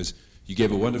is, because you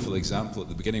gave a wonderful example at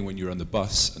the beginning when you were on the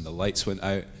bus and the lights went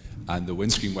out and the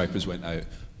windscreen wipers went out,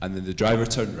 and then the driver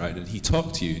turned around and he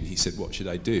talked to you and he said, "What should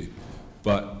I do?"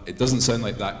 But it doesn't sound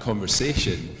like that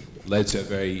conversation led to a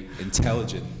very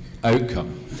intelligent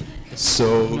outcome.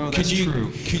 So No, could that's you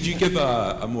true. give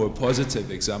a more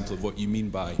positive example of what you mean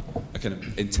by a kind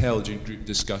of intelligent group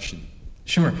discussion?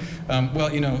 Sure.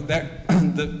 Well, you know,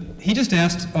 he just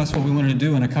asked us what we wanted to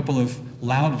do, and a couple of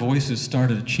loud voices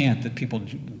started a chant that people,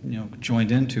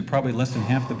 joined into. Probably less than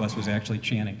half the bus was actually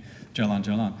chanting Jalan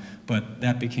Jalan. But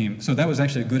that was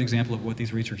actually a good example of what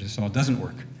these researchers saw doesn't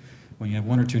work. When you have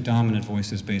one or two dominant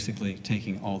voices basically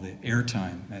taking all the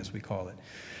airtime, as we call it.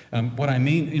 What I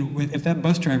mean, if that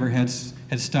bus driver had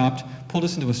stopped, pulled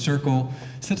us into a circle,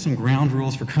 set some ground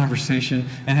rules for conversation,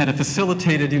 and had a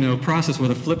facilitated, process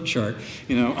with a flip chart,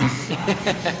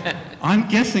 I'm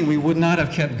guessing we would not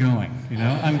have kept going.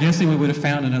 I'm guessing we would have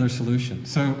found another solution.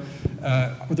 So,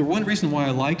 the one reason why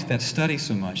I liked that study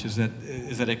so much is that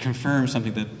it confirms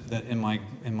something that in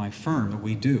my firm that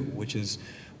we do, which is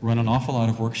run an awful lot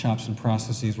of workshops and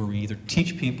processes where we either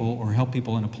teach people or help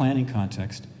people in a planning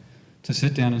context to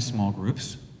sit down in small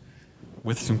groups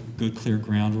with some good, clear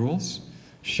ground rules,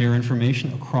 share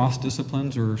information across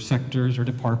disciplines or sectors or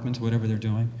departments, whatever they're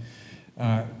doing,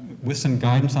 with some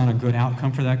guidance on a good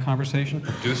outcome for that conversation,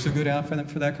 produce a good outcome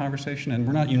for that conversation. And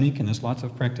we're not unique in this. Lots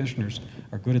of practitioners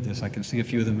are good at this. I can see a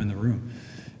few of them in the room.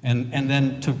 And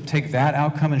then to take that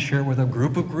outcome and share it with a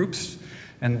group of groups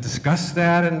and discuss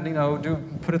that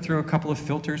and put it through a couple of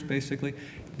filters, basically,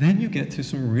 then you get to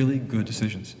some really good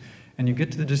decisions. And you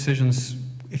get to the decisions,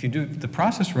 if you do the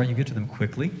process right, you get to them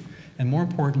quickly, and more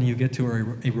importantly, you get to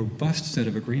a robust set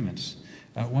of agreements.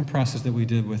 One process that we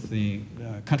did with the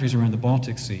countries around the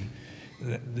Baltic Sea,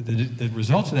 the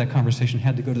results of that conversation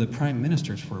had to go to the prime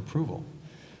ministers for approval.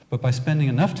 But by spending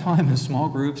enough time in small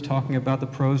groups talking about the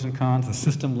pros and cons, the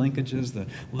system linkages, the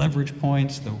leverage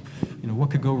points,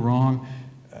 what could go wrong,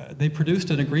 they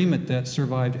produced an agreement that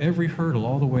survived every hurdle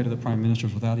all the way to the prime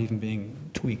ministers without even being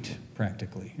tweaked,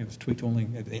 practically. It was tweaked only,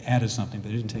 they added something, but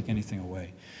they didn't take anything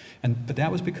away. But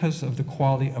that was because of the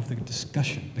quality of the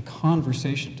discussion, the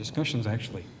conversation. Discussion's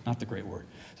actually not the great word.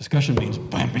 Discussion means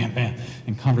bam, bam, bam,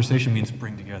 and conversation means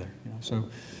bring together.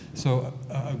 So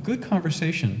a good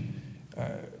conversation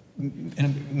and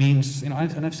it means,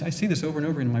 I see this over and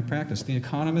over in my practice, the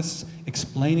economists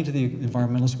explaining to the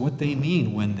environmentalists what they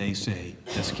mean when they say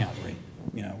discount rate,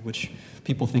 which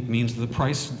people think means the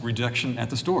price reduction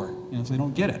at the store, so they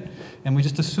don't get it. And we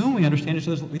just assume we understand each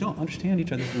other's, we don't understand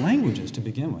each other's languages to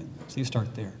begin with. So you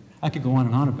start there. I could go on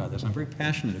and on about this. I'm very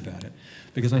passionate about it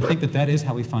because I think that is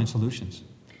how we find solutions,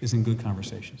 is in good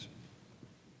conversations.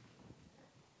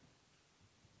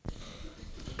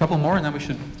 A couple more and then we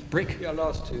should break. Yeah,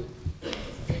 last two.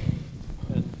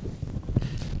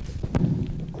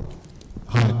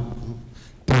 Hi,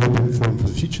 David Bent, Forum for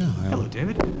the Future. Hi. Hello,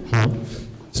 David. Hi.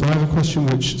 So I have a question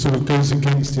which sort of goes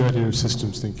against the idea of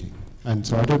systems thinking. And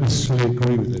so I don't necessarily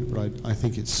agree with it, right? I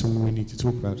think it's something we need to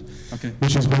talk about,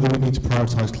 which is whether we need to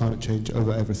prioritize climate change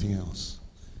over everything else.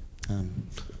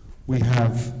 We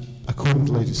have, according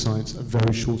to latest science, a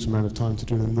very short amount of time to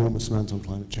do an enormous amount on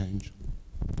climate change,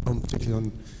 particularly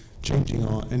on changing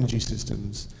our energy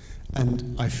systems.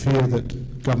 And I fear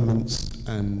that governments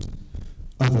and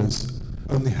others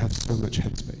only have so much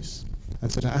headspace.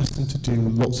 And so to ask them to do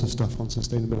lots of stuff on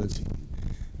sustainability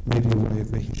may be a way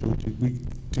of making sure we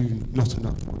do not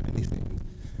enough on anything.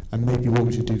 And maybe what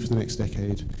we should do for the next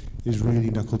decade is really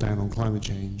knuckle down on climate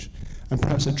change and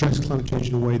perhaps address climate change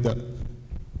in a way that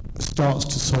starts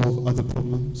to solve other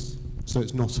problems. So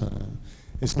it's not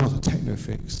a techno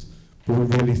fix, but we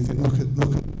really look at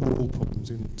all problems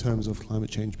in terms of climate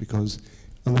change, because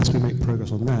unless we make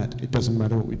progress on that, it doesn't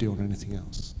matter what we do on anything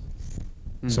else.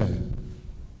 So,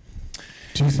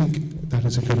 do you think that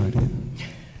is a good idea?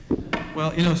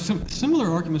 Well,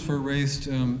 similar arguments were raised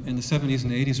in the 70s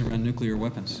and 80s around nuclear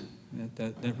weapons.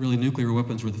 That really nuclear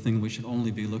weapons were the thing we should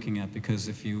only be looking at, because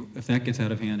if that gets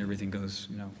out of hand, everything goes,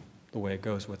 the way it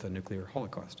goes with a nuclear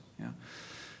holocaust. Yeah.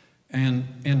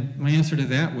 And my answer to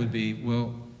that would be,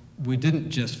 well, we didn't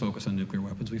just focus on nuclear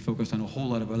weapons. We focused on a whole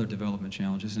lot of other development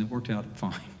challenges, and it worked out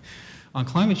fine. On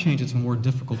climate change, it's a more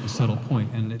difficult and subtle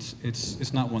point, and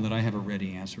it's not one that I have a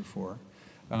ready answer for.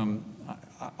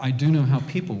 I do know how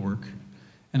people work,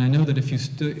 and I know that if you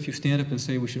stand up and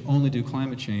say we should only do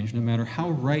climate change, no matter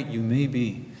how right you may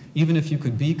be, even if you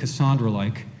could be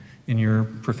Cassandra-like in your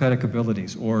prophetic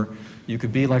abilities, or you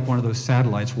could be like one of those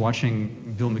satellites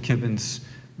watching Bill McKibben's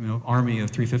army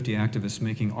of 350 activists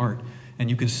making art, and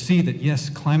you could see that, yes,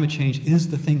 climate change is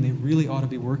the thing they really ought to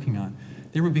be working on.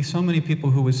 There would be so many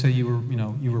people who would say you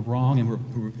were wrong, and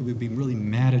who would be really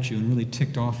mad at you and really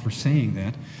ticked off for saying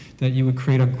that you would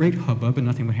create a great hubbub and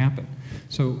nothing would happen.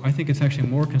 So I think it's actually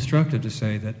more constructive to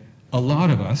say that a lot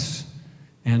of us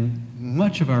and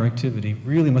much of our activity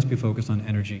really must be focused on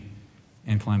energy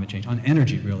and climate change, on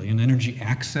energy really, and energy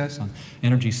access, on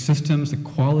energy systems, the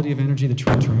quality of energy, the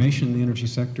transformation in the energy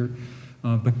sector.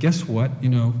 But guess what?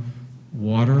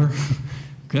 Water,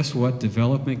 guess what?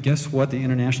 Development, guess what? The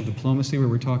international diplomacy we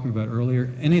were talking about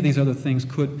earlier, any of these other things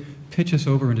could pitch us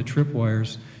over into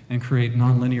tripwires and create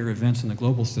nonlinear events in the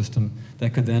global system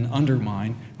that could then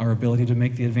undermine our ability to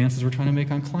make the advances we're trying to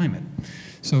make on climate.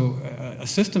 So a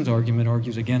systems argument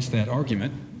argues against that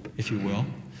argument, if you will.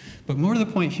 But more to the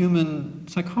point, human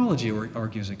psychology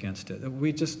argues against it.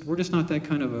 We're just not that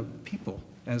kind of a people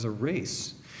as a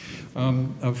race.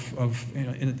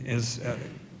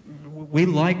 We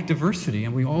like diversity,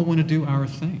 and we all want to do our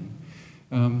thing.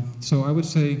 So I would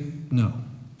say no.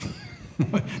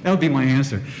 That would be my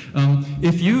answer.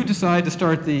 If you decide to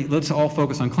start the let's all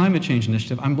focus on climate change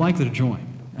initiative, I'm likely to join,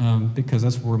 because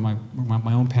that's where my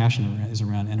own passion is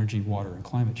around energy, water, and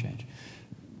climate change.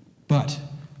 But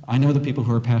I know the people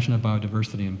who are passionate about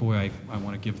biodiversity, and boy, I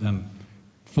want to give them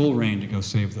full rein to go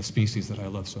save the species that I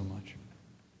love so much.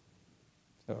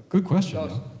 So, good question.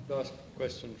 Last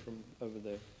question from over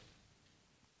there.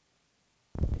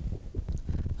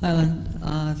 Hi,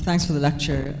 Alan. Thanks for the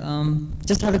lecture.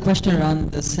 Just had a question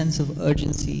around the sense of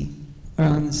urgency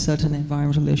around certain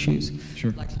environmental issues,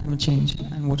 sure, like climate change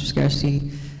and water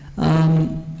scarcity.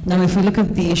 Now, if we look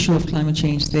at the issue of climate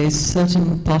change, there's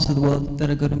certain parts of the world that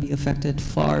are going to be affected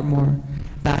far more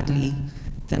badly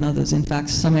than others. In fact,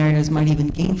 some areas might even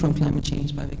gain from climate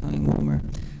change by becoming warmer.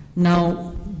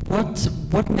 Now,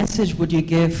 what message would you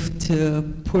give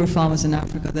to poor farmers in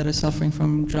Africa that are suffering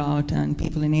from drought, and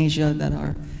people in Asia that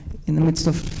are in the midst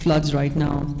of floods right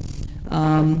now,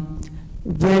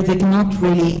 where they cannot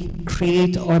really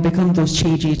create or become those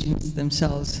change agents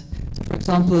themselves? So, for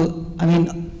example, I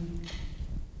mean,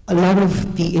 a lot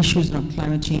of the issues around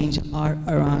climate change are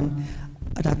around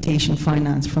adaptation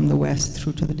finance from the West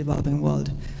through to the developing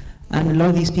world. And a lot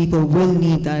of these people will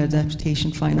need that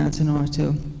adaptation finance in order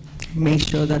to make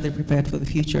sure that they're prepared for the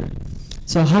future.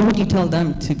 So how would you tell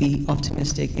them to be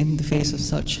optimistic in the face of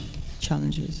such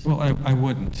challenges? Well, I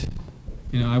wouldn't.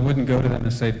 I wouldn't go to them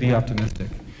and say, be optimistic.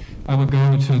 I would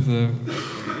go to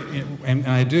and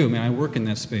I do, I work in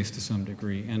that space to some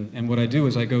degree, and what I do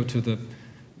is I go to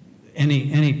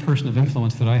any person of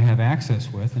influence that I have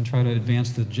access with and try to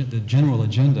advance the general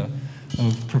agenda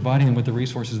of providing them with the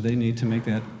resources they need to make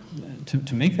that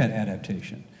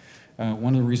adaptation.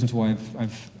 One of the reasons why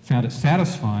I've found it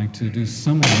satisfying to do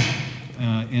some work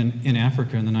in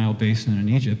Africa, in the Nile Basin, and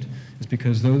in Egypt, is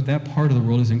because that part of the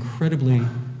world is incredibly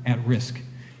at risk.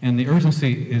 And the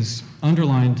urgency is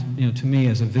underlined, to me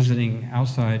as a visiting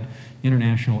outside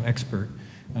international expert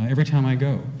every time I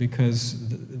go, because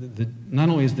not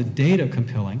only is the data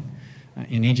compelling,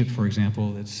 in Egypt, for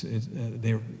example,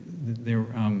 they're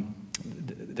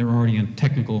already in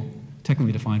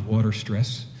technically defined water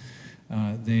stress.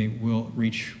 They will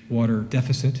reach water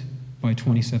deficit by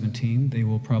 2017. They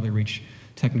will probably reach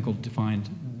technical defined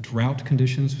drought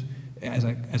conditions as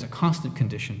a constant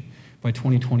condition by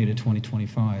 2020 to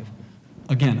 2025.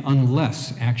 Again,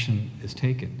 unless action is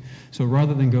taken. So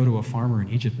rather than go to a farmer in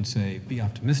Egypt and say, be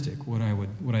optimistic, what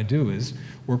I do is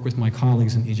work with my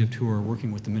colleagues in Egypt who are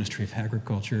working with the Ministry of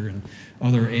Agriculture and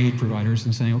other aid providers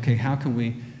and saying, okay, how can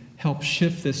we help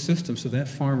shift this system so that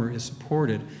farmer is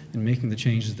supported in making the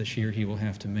changes that she or he will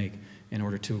have to make in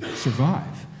order to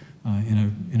survive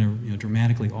in a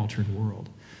dramatically altered world.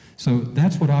 So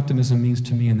that's what optimism means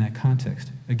to me in that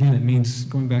context. Again, it means,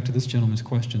 going back to this gentleman's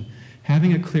question,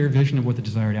 having a clear vision of what the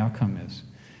desired outcome is,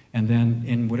 and then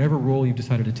in whatever role you've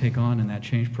decided to take on in that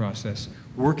change process,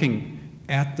 working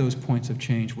at those points of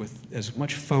change with as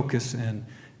much focus and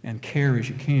care as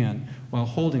you can while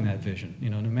holding that vision,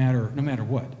 no matter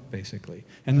what, basically.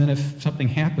 And then if something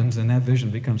happens and that vision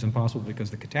becomes impossible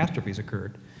because the catastrophe's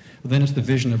occurred, well, then it's the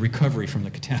vision of recovery from the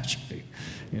catastrophe,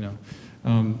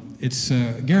 It's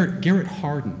Garrett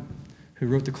Hardin, who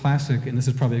wrote the classic, and this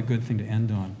is probably a good thing to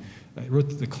end on, he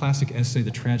wrote the classic essay,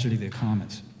 The Tragedy of the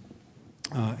Comets.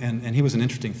 And he was an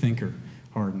interesting thinker,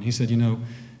 Hardin. He said,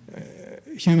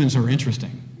 humans are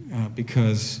interesting.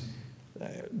 because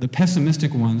the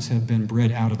pessimistic ones have been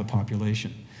bred out of the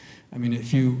population. I mean,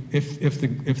 if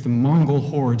the Mongol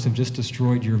hordes have just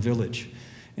destroyed your village,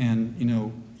 and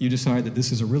you decide that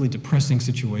this is a really depressing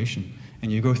situation,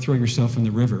 and you go throw yourself in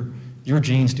the river, your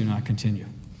genes do not continue.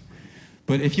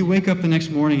 But if you wake up the next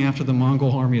morning after the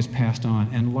Mongol army has passed on,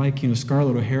 and like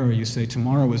Scarlett O'Hara, you say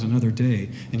tomorrow is another day,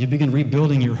 and you begin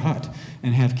rebuilding your hut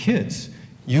and have kids,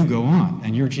 you go on,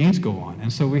 and your genes go on.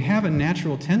 And so we have a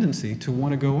natural tendency to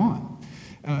want to go on.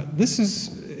 This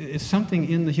is something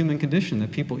in the human condition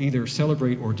that people either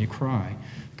celebrate or decry,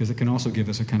 because it can also give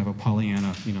us a kind of a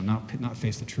Pollyanna, not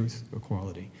face the truth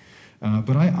equality.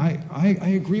 But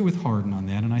I agree with Hardin on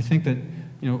that, and I think that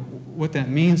what that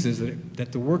means is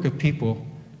that the work of people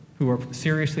who are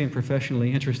seriously and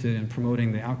professionally interested in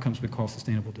promoting the outcomes we call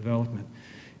sustainable development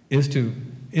is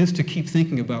to keep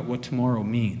thinking about what tomorrow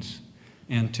means,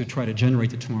 and to try to generate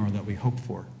the tomorrow that we hope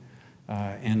for,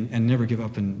 and never give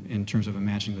up in terms of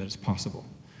imagining that it's possible.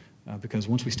 Because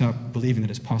once we stop believing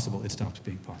that it's possible, it stops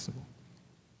being possible.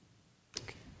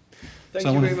 Thank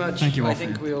you very much. Thank you all I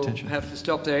think we'll have to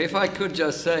stop there. If I could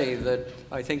just say that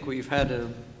I think we've had a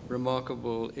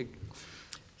remarkable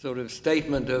sort of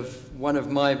statement of one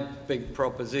of my big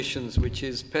propositions, which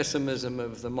is pessimism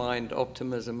of the mind,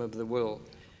 optimism of the will.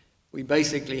 We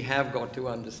basically have got to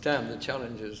understand the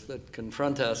challenges that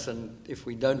confront us, and if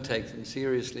we don't take them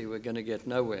seriously, we're going to get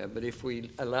nowhere. But if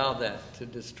we allow that to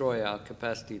destroy our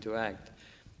capacity to act,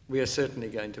 we are certainly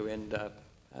going to end up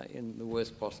in the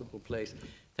worst possible place.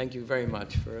 Thank you very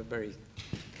much for a very